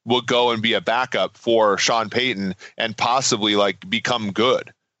picks will go and be a backup for Sean Payton and possibly like become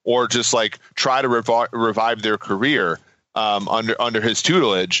good, or just like try to revive their career under his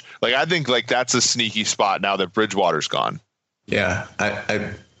tutelage. Like, I think like that's a sneaky spot now that Bridgewater's gone. Yeah,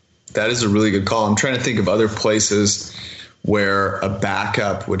 I that is a really good call. I'm trying to think of other places where a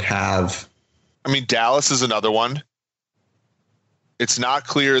backup would have. I mean, Dallas is another one. It's not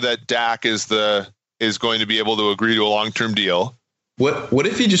clear that Dak is going to be able to agree to a long-term deal. What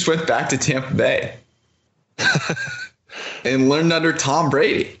if he just went back to Tampa Bay and learned under Tom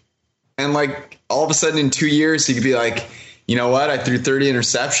Brady? And like all of a sudden in 2 years, he could be like, you know what? I threw 30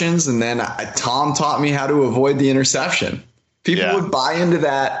 interceptions, and then Tom taught me how to avoid the interception. People would buy into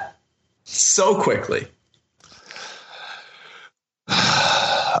that so quickly.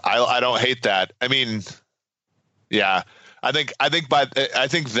 I don't hate that. I mean, yeah. I think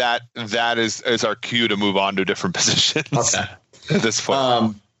that is our cue to move on to different positions. Okay. At this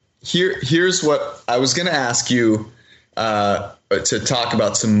point. Here's what I was going to ask you to talk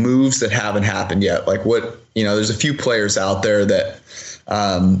about some moves that haven't happened yet. Like there's a few players out there that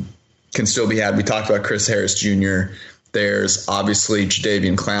can still be had. We talked about Chris Harris Jr. There's obviously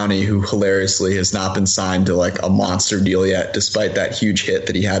Jadeveon Clowney, who hilariously has not been signed to like a monster deal yet, despite that huge hit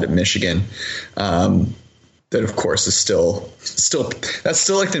that he had at Michigan. That, of course, is still that's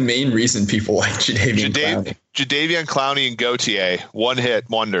still like the main reason people like Jadeveon Clowney. Jadeveon Clowney and Gautier, one hit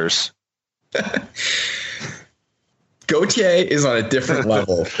wonders. Gautier is on a different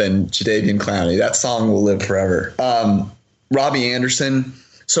level than Jadeveon Clowney. That song will live forever. Robbie Anderson.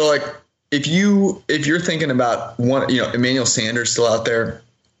 So, like, if you're thinking about one, Emmanuel Sanders still out there,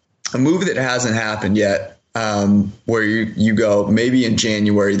 a move that hasn't happened yet, where you go, maybe in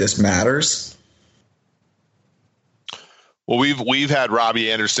January this matters. Well, we've had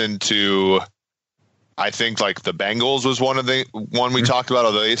Robbie Anderson to, I think, like the Bengals was one we talked about,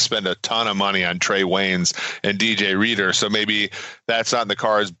 although they spend a ton of money on Trey Waynes and DJ Reader. So maybe that's not in the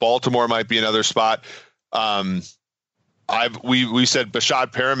cards. Baltimore might be another spot. We said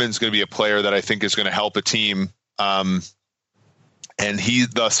Bashad Perriman's going to be a player that I think is going to help a team. And he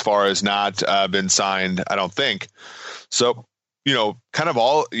thus far has not been signed, I don't think. So, kind of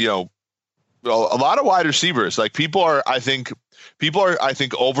all, a lot of wide receivers. Like people are, I think,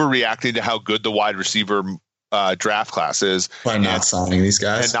 overreacting to how good the wide receiver draft class is. By not signing these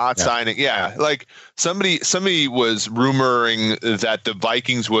guys. And not signing. Yeah. Like somebody was rumoring that the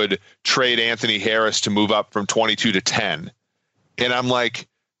Vikings would trade Anthony Harris to move up from 22 to 10. And I'm like,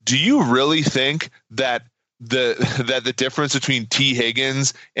 do you really think that the difference between T.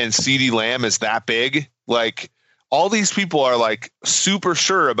 Higgins and CeeDee Lamb is that big? Like, all these people are like super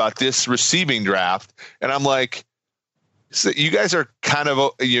sure about this receiving draft. And I'm like, so you guys are kind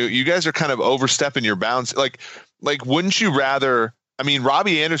of overstepping your bounds. Like, wouldn't you rather, I mean,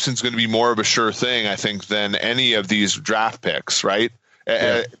 Robbie Anderson's going to be more of a sure thing, I think, than any of these draft picks, right?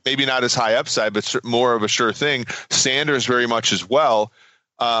 Yeah. Maybe not as high upside, but more of a sure thing. Sanders very much as well.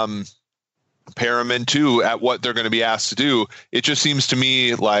 Perriman too, at what they're going to be asked to do. It just seems to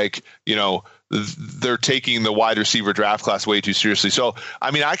me like, they're taking the wide receiver draft class way too seriously. So, I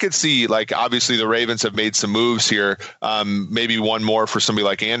mean, I could see, like, obviously the Ravens have made some moves here. Maybe one more for somebody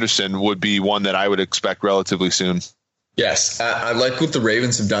like Anderson would be one that I would expect relatively soon. Yes, I like what the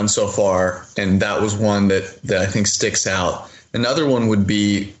Ravens have done so far, and that was one that I think sticks out. Another one would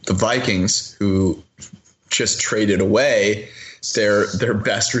be the Vikings, who just traded away their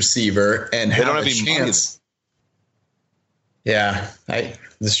best receiver and have a chance. Yeah,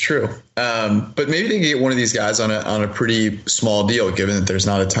 that's true. But maybe they can get one of these guys on a pretty small deal, given that there's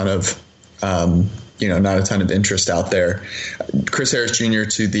not a ton of not a ton of interest out there. Chris Harris Jr.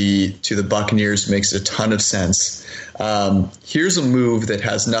 to the Buccaneers makes a ton of sense. Here's a move that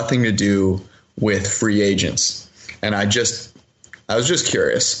has nothing to do with free agents, and I was just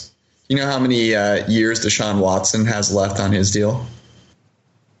curious. You know how many years Deshaun Watson has left on his deal?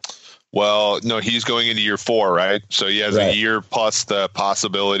 Well, no, he's going into year 4, right? So he has a year plus the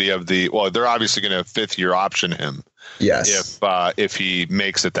possibility of they're obviously going to 5th-year option him. Yes. If he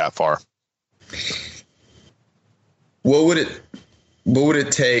makes it that far. What would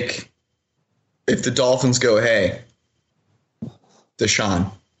it take if the Dolphins go, hey, Deshaun,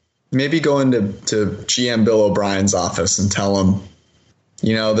 maybe go into GM Bill O'Brien's office and tell him,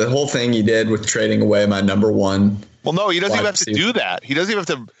 the whole thing you did with trading away my number one. Well, no, he doesn't even have to do that. He doesn't even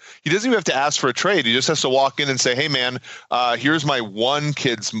have to ask for a trade. He just has to walk in and say, hey, man, here's my one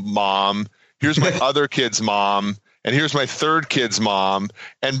kid's mom. Here's my other kid's mom. And here's my third kid's mom.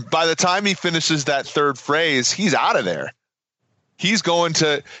 And by the time he finishes that third phrase, he's out of there. He's going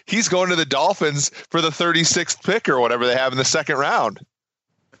to the Dolphins for the 36th pick or whatever they have in the second round.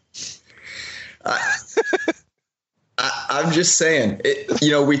 I'm just saying,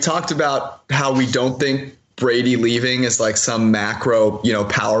 we talked about how we don't think Brady leaving is like some macro,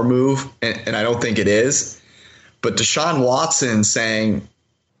 power move. And I don't think it is. But Deshaun Watson saying,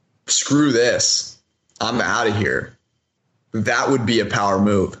 screw this, I'm out of here. That would be a power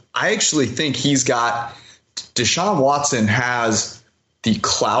move. I actually think Deshaun Watson has the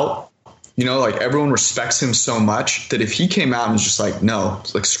clout, like everyone respects him so much that if he came out and was just like, no,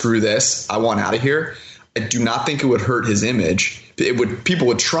 like, screw this, I want out of here. I do not think it would hurt his image. People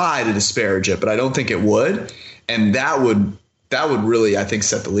would try to disparage it, but I don't think it would. And that would really, I think,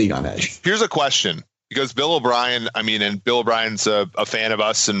 set the league on edge. Here's a question. Because Bill O'Brien, Bill O'Brien's a fan of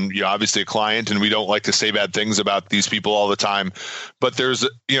us and obviously a client, and we don't like to say bad things about these people all the time. But there's,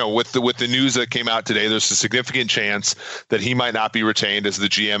 with the news that came out today, there's a significant chance that he might not be retained as the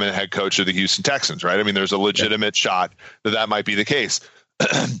GM and head coach of the Houston Texans, right? There's a legitimate shot that might be the case.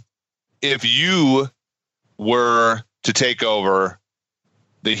 If you were to take over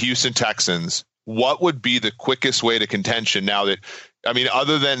the Houston Texans, what would be the quickest way to contention now that,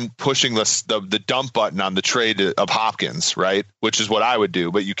 other than pushing the dump button on the trade of Hopkins, right? Which is what I would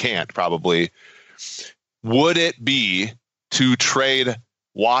do, but you can't probably. Would it be to trade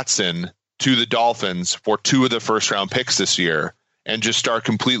Watson to the Dolphins for 2 of the first round picks this year and just start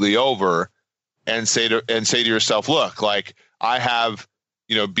completely over and say to yourself, look, like, I have,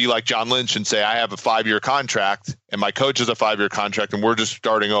 be like John Lynch and say, I have a 5-year contract and my coach has a 5-year contract and we're just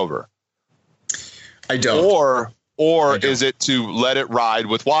starting over? I don't. Or is it to let it ride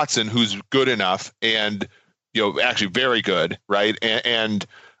with Watson, who's good enough and, actually very good, right? And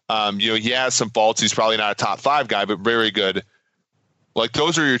he has some faults. He's probably not a top 5 guy, but very good. Like,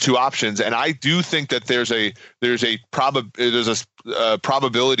 those are your 2 options. And I do think that there's a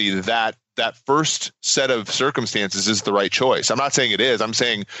probability that first set of circumstances is the right choice. I'm not saying it is. I'm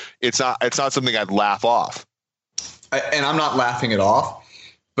saying it's not something I'd laugh off. And I'm not laughing it off,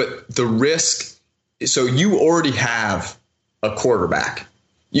 but the risk. So you already have a quarterback.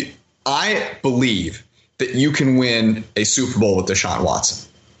 I believe that you can win a Super Bowl with Deshaun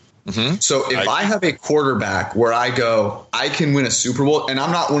Watson. Mm-hmm. So if I have a quarterback where I go, I can win a Super Bowl, and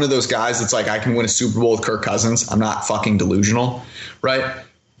I'm not one of those guys that's like, I can win a Super Bowl with Kirk Cousins. I'm not fucking delusional, right?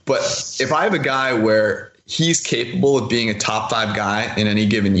 But if I have a guy where he's capable of being a top 5 guy in any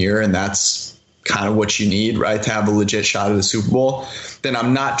given year, and that's kind of what you need, right, to have a legit shot at the Super Bowl, then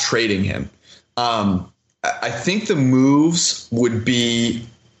I'm not trading him. I think the moves would be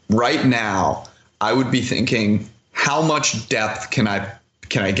right now. I would be thinking, how much depth can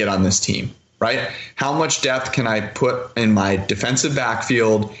I get on this team, right? How much depth can I put in my defensive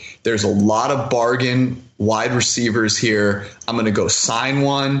backfield? There's a lot of bargain wide receivers here. I'm going to go sign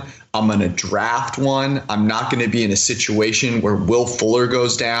one. I'm going to draft one. I'm not going to be in a situation where Will Fuller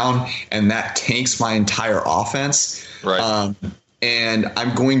goes down and that tanks my entire offense. Right. And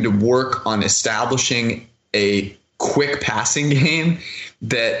I'm going to work on establishing a quick passing game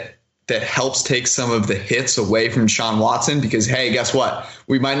that helps take some of the hits away from Sean Watson, because, hey, guess what?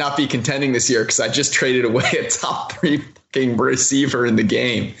 We might not be contending this year because I just traded away a top 3 fucking receiver in the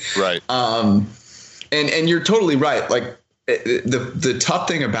game. Right. And you're totally right. Like, the tough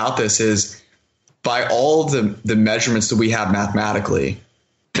thing about this is, by all the measurements that we have mathematically,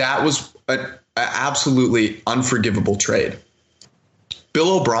 that was an absolutely unforgivable trade.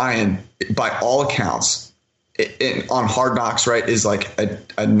 Bill O'Brien, by all accounts, on Hard Knocks, right, is like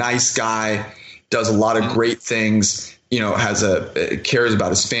a nice guy, does a lot of great things, cares about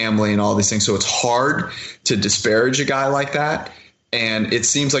his family and all these things. So it's hard to disparage a guy like that. And it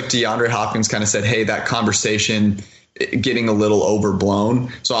seems like DeAndre Hopkins kind of said, hey, that conversation getting a little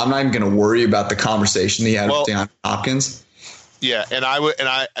overblown. So I'm not even going to worry about the conversation he had with DeAndre Hopkins. Yeah. And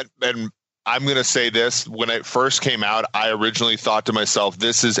I'm going to say this: when it first came out, I originally thought to myself,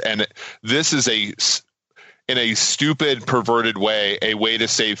 this is in a stupid, perverted way, a way to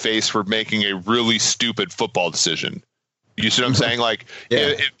save face for making a really stupid football decision. You see what I'm saying? Like,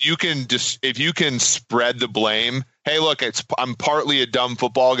 if you can spread the blame, hey, look, I'm partly a dumb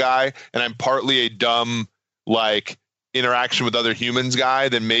football guy and I'm partly a dumb, like, interaction with other humans guy,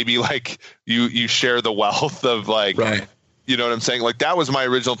 then maybe like you share the wealth of, like, right. You know what I'm saying? Like, that was my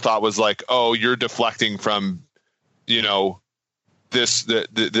original thought, was like, oh, you're deflecting from, this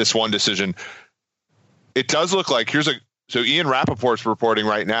one decision. It does look like so Ian Rappaport's reporting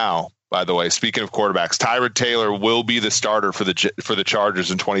right now, by the way, speaking of quarterbacks, Tyrod Taylor will be the starter for the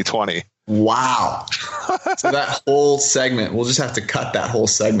Chargers in 2020. Wow. So that whole segment, we'll just have to cut that whole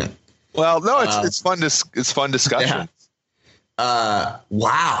segment. Well, no, it's fun. It's fun discussion. Yeah.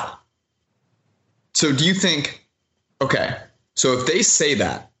 Wow. So do you think, okay, so if they say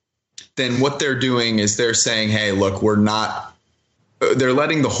that, then what they're doing is they're saying, hey, look, they're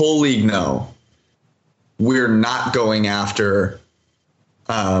letting the whole league know we're not going after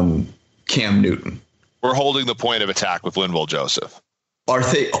Cam Newton. We're holding the point of attack with Linval Joseph. Are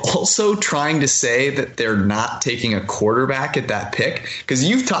they also trying to say that they're not taking a quarterback at that pick? Because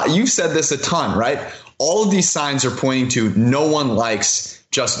you've said this a ton, right? All of these signs are pointing to no one likes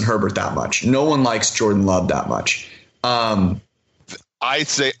Justin Herbert that much. No one likes Jordan Love that much. I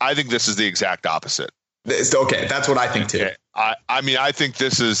think this is the exact opposite. Okay, that's what I think too. Okay. I think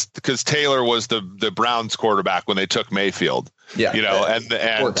this is because Taylor was the Browns quarterback when they took Mayfield. Yeah,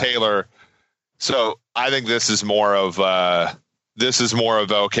 and Taylor. So I think this is more of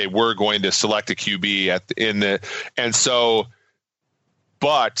okay, we're going to select a QB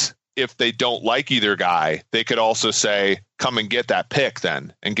but if they don't like either guy, they could also say, come and get that pick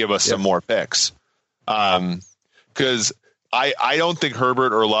then and give us some more picks. Because I don't think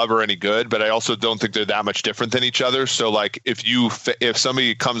Herbert or Love are any good, but I also don't think they're that much different than each other. So, like, if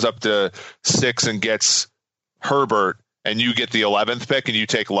somebody comes up to 6 and gets Herbert and you get the 11th pick and you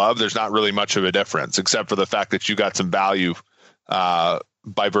take Love, there's not really much of a difference, except for the fact that you got some value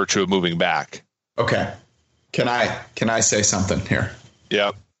by virtue of moving back. Okay. Can I say something here?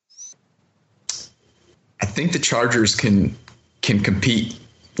 Yep. I think the Chargers can compete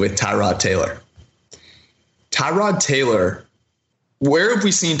with Tyrod Taylor. Tyrod Taylor, where have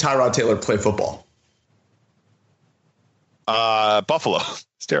we seen Tyrod Taylor play football? Buffalo.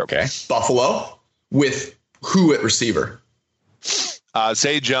 It's terrible. Okay. Buffalo with who at receiver?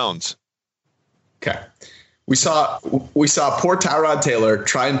 Zay Jones. Okay. We saw poor Tyrod Taylor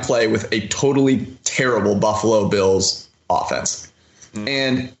try and play with a totally terrible Buffalo Bills offense.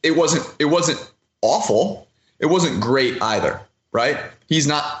 And it wasn't awful. It wasn't great either, right? He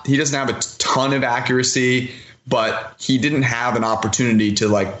doesn't have a ton of accuracy, but he didn't have an opportunity to,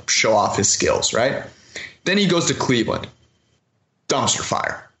 like, show off his skills, right? Then he goes to Cleveland. Dumpster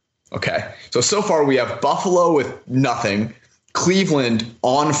fire. Okay. So far we have Buffalo with nothing, Cleveland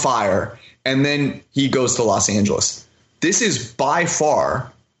on fire, and then he goes to Los Angeles. This is by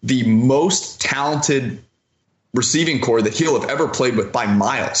far the most talented receiving core that he'll have ever played with by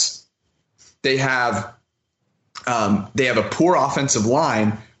miles. They have a poor offensive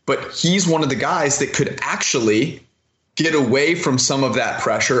line, but he's one of the guys that could actually get away from some of that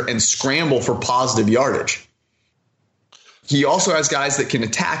pressure and scramble for positive yardage. He also has guys that can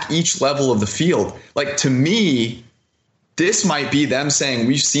attack each level of the field. Like, to me, this might be them saying,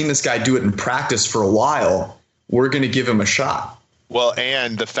 we've seen this guy do it in practice for a while. We're going to give him a shot. Well,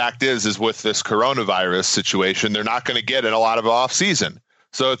 and the fact is with this coronavirus situation, they're not going to get in a lot of off season.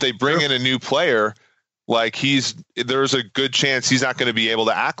 So if they bring in a new player, like there's a good chance he's not going to be able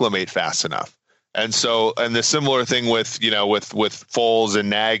to acclimate fast enough. And so, and the similar thing with Foles and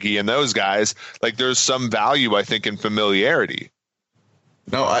Nagy and those guys, like there's some value, I think, in familiarity.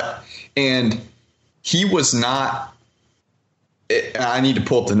 No, and he was not, I need to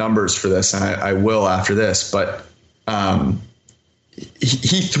pull up the numbers for this, and I will after this, but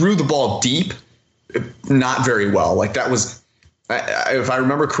he threw the ball deep, not very well. Like that was, if I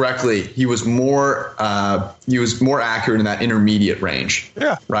remember correctly, he was more accurate in that intermediate range.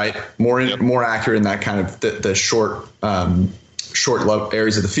 Yeah. Right. More accurate in that kind of the short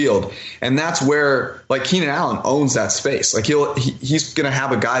areas of the field. And that's where like Keenan Allen owns that space. Like he's going to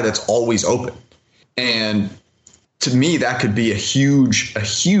have a guy that's always open. And to me, that could be a huge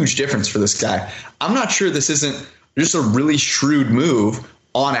difference for this guy. I'm not sure this isn't just a really shrewd move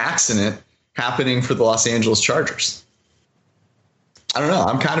on accident happening for the Los Angeles Chargers. I don't know.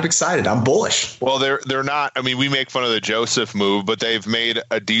 I'm kind of excited. I'm bullish. Well, they're not. I mean, we make fun of the Joseph move, but they've made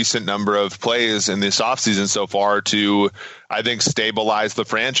a decent number of plays in this offseason so far to, I think, stabilize the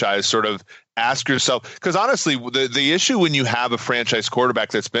franchise. Sort of ask yourself, because honestly, the issue when you have a franchise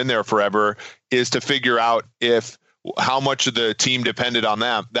quarterback that's been there forever is to figure out how much of the team depended on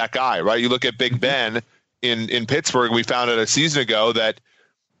that guy, right? You look at Big Ben in Pittsburgh. We found out a season ago that,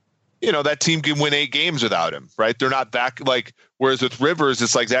 that team can win 8 games without him, right? They're not that like, whereas with Rivers,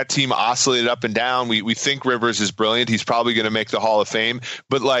 it's like that team oscillated up and down. We think Rivers is brilliant. He's probably going to make the Hall of Fame,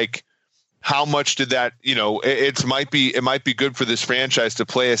 but like how much did that, it might be good for this franchise to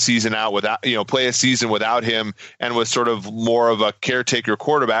play a season without him and with sort of more of a caretaker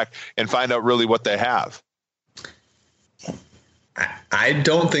quarterback and find out really what they have. I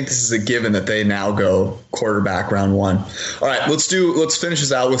don't think this is a given that they now go quarterback round 1. All right, let's finish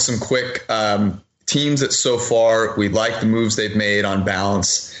this out with some quick teams that so far we like the moves they've made on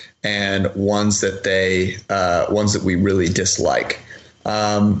balance and ones that we really dislike.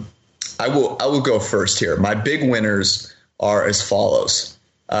 I will go first here. My big winners are as follows: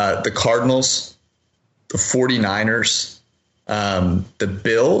 the Cardinals, the 49ers, the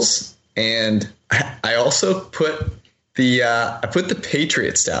Bills, and I also put the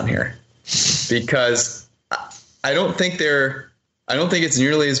Patriots down here because I don't think it's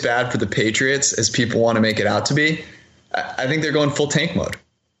nearly as bad for the Patriots as people want to make it out to be. I think they're going full tank mode.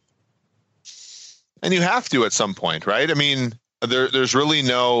 And you have to at some point, right? I mean, there's really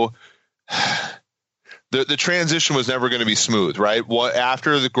no the transition was never going to be smooth, right?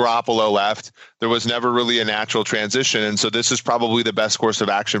 After the Garoppolo left, there was never really a natural transition. And so this is probably the best course of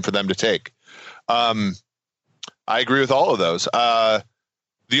action for them to take. I agree with all of those.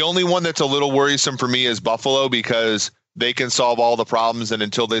 The only one that's a little worrisome for me is Buffalo because they can solve all the problems. And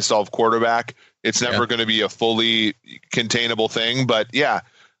until they solve quarterback, it's never going to be a fully containable thing. But yeah,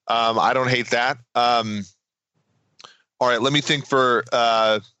 I don't hate that. All right, let me think for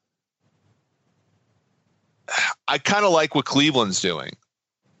I kind of like what Cleveland's doing.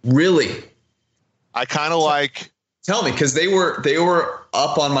 Really? I kind of like. Tell me, because they were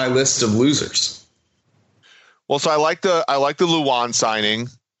up on my list of losers. Well, so I like the Luan signing.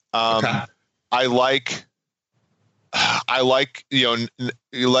 Okay. I like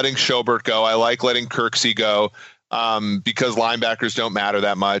letting Schobert go. I like letting Kirksey go because linebackers don't matter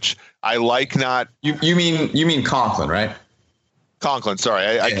that much. I like not. You mean Conklin, right? Conklin.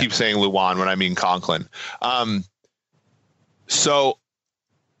 Sorry, I keep saying Luan when I mean Conklin. So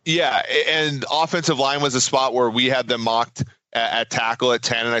yeah, and offensive line was a spot where we had them mocked at tackle at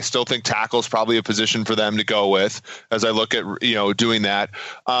 10, and I still think tackle is probably a position for them to go with as I look at doing that.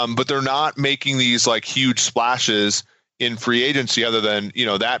 But they're not making these like huge splashes in free agency other than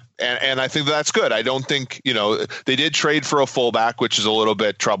that, and I think that's good. I don't think they did trade for a fullback, which is a little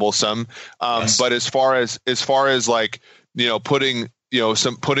bit troublesome. Yes. But as far as like putting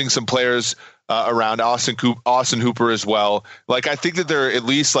some players around Austin Hooper as well. Like, I think that they're at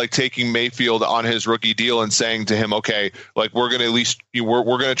least like taking Mayfield on his rookie deal and saying to him, okay, like we're going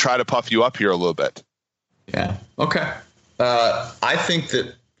to try to puff you up here a little bit. Yeah. Okay. I think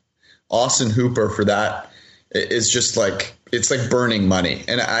that Austin Hooper for that is just like, it's like burning money.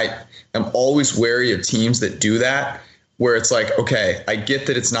 And I am always wary of teams that do that, where it's like, okay, I get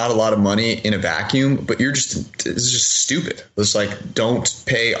that it's not a lot of money in a vacuum, but it's just stupid. It's like, don't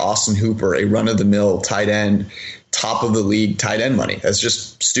pay Austin Hooper a run-of-the-mill tight end, top of the league tight end money. That's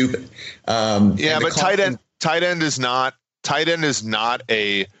just stupid. But tight end is not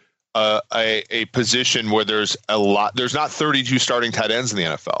a position where there's not 32 starting tight ends in the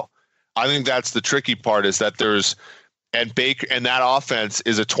NFL. I think that's the tricky part, is that and that offense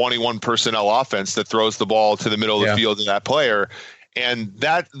is a 21 personnel offense that throws the ball to the middle of the field to that player. And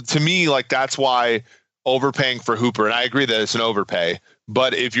that, to me, like, that's why overpaying for Hooper, and I agree that it's an overpay,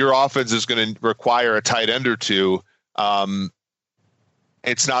 but if your offense is going to require a tight end or two,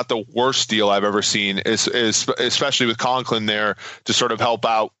 it's not the worst deal I've ever seen, especially with Conklin there to sort of help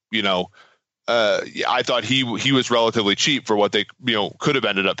out. I thought he was relatively cheap for what they could have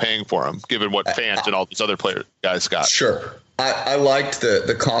ended up paying for him, given what Fant and all these other guys got. Sure, I liked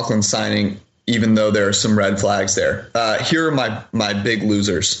the Conklin signing, even though there are some red flags there. Here are my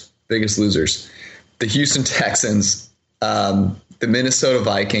biggest losers: the Houston Texans, the Minnesota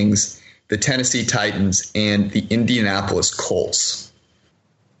Vikings, the Tennessee Titans, and the Indianapolis Colts.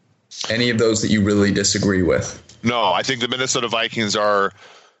 Any of those that you really disagree with? No, I think the Minnesota Vikings are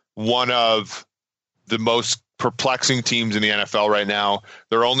one of the most perplexing teams in the NFL right now.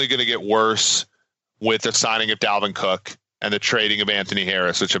 They're only going to get worse with the signing of Dalvin Cook and the trading of Anthony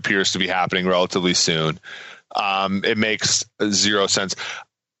Harris, which appears to be happening relatively soon. It makes zero sense.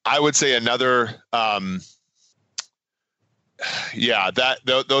 I would say another,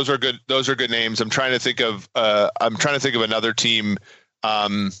 those are good. Those are good names. I'm trying to think of another team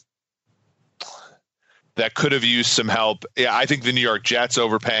that could have used some help. Yeah, I think the New York Jets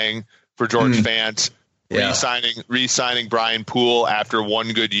overpaying for George Fant, re-signing Brian Poole after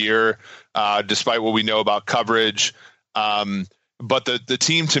one good year, despite what we know about coverage. But the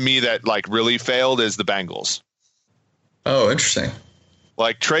team to me that really failed is the Bengals. Oh, interesting.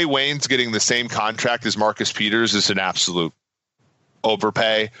 Trey Wayne's getting the same contract as Marcus Peters is an absolute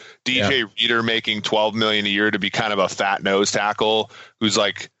overpay. DJ Reader making $12 million a year to be kind of a fat nose tackle who's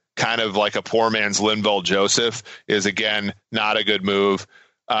kind of like a poor man's Linval Joseph is, again, not a good move.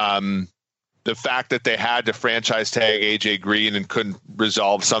 The fact that they had to franchise tag AJ Green and couldn't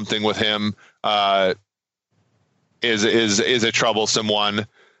resolve something with him is a troublesome one.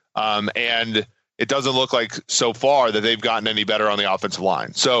 And it doesn't look like so far that they've gotten any better on the offensive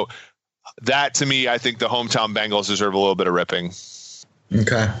line. So that, to me, I think the hometown Bengals deserve a little bit of ripping.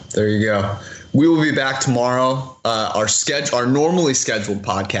 Okay, there you go. We will be back tomorrow. Our normally scheduled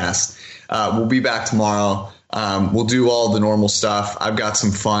podcast. We'll be back tomorrow. We'll do all the normal stuff. I've got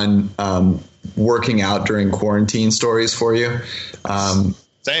some fun working out during quarantine stories for you.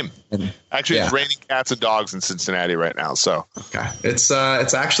 Same. Actually, It's raining cats and dogs in Cincinnati right now. So okay,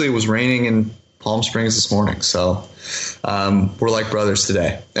 it was raining in Palm Springs this morning. So we're like brothers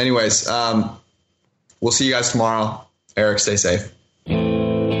today. Anyways, we'll see you guys tomorrow. Eric, stay safe.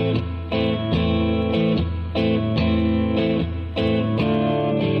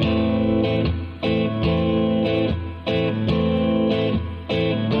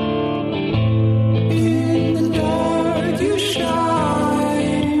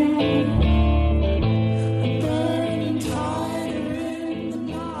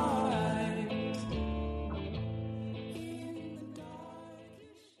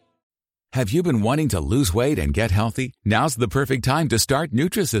 Have you been wanting to lose weight and get healthy? Now's the perfect time to start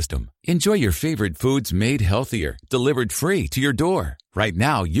Nutrisystem. Enjoy your favorite foods made healthier, delivered free to your door. Right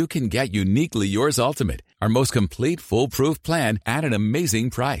now, you can get Uniquely Yours Ultimate, our most complete foolproof plan at an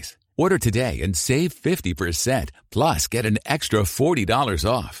amazing price. Order today and save 50%, plus get an extra $40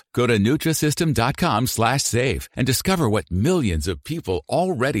 off. Go to Nutrisystem.com/save and discover what millions of people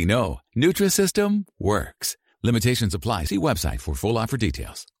already know. Nutrisystem works. Limitations apply. See website for full offer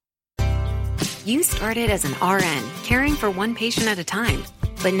details. You started as an RN, caring for one patient at a time.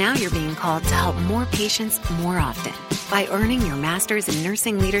 But now you're being called to help more patients more often. By earning your master's in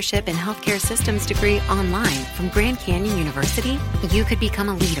nursing leadership and healthcare systems degree online from Grand Canyon University, you could become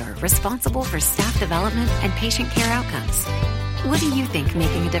a leader responsible for staff development and patient care outcomes. What do you think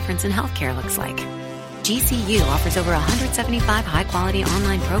making a difference in healthcare looks like? GCU offers over 175 high-quality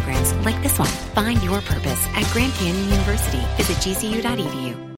online programs like this one. Find your purpose at Grand Canyon University. Visit gcu.edu.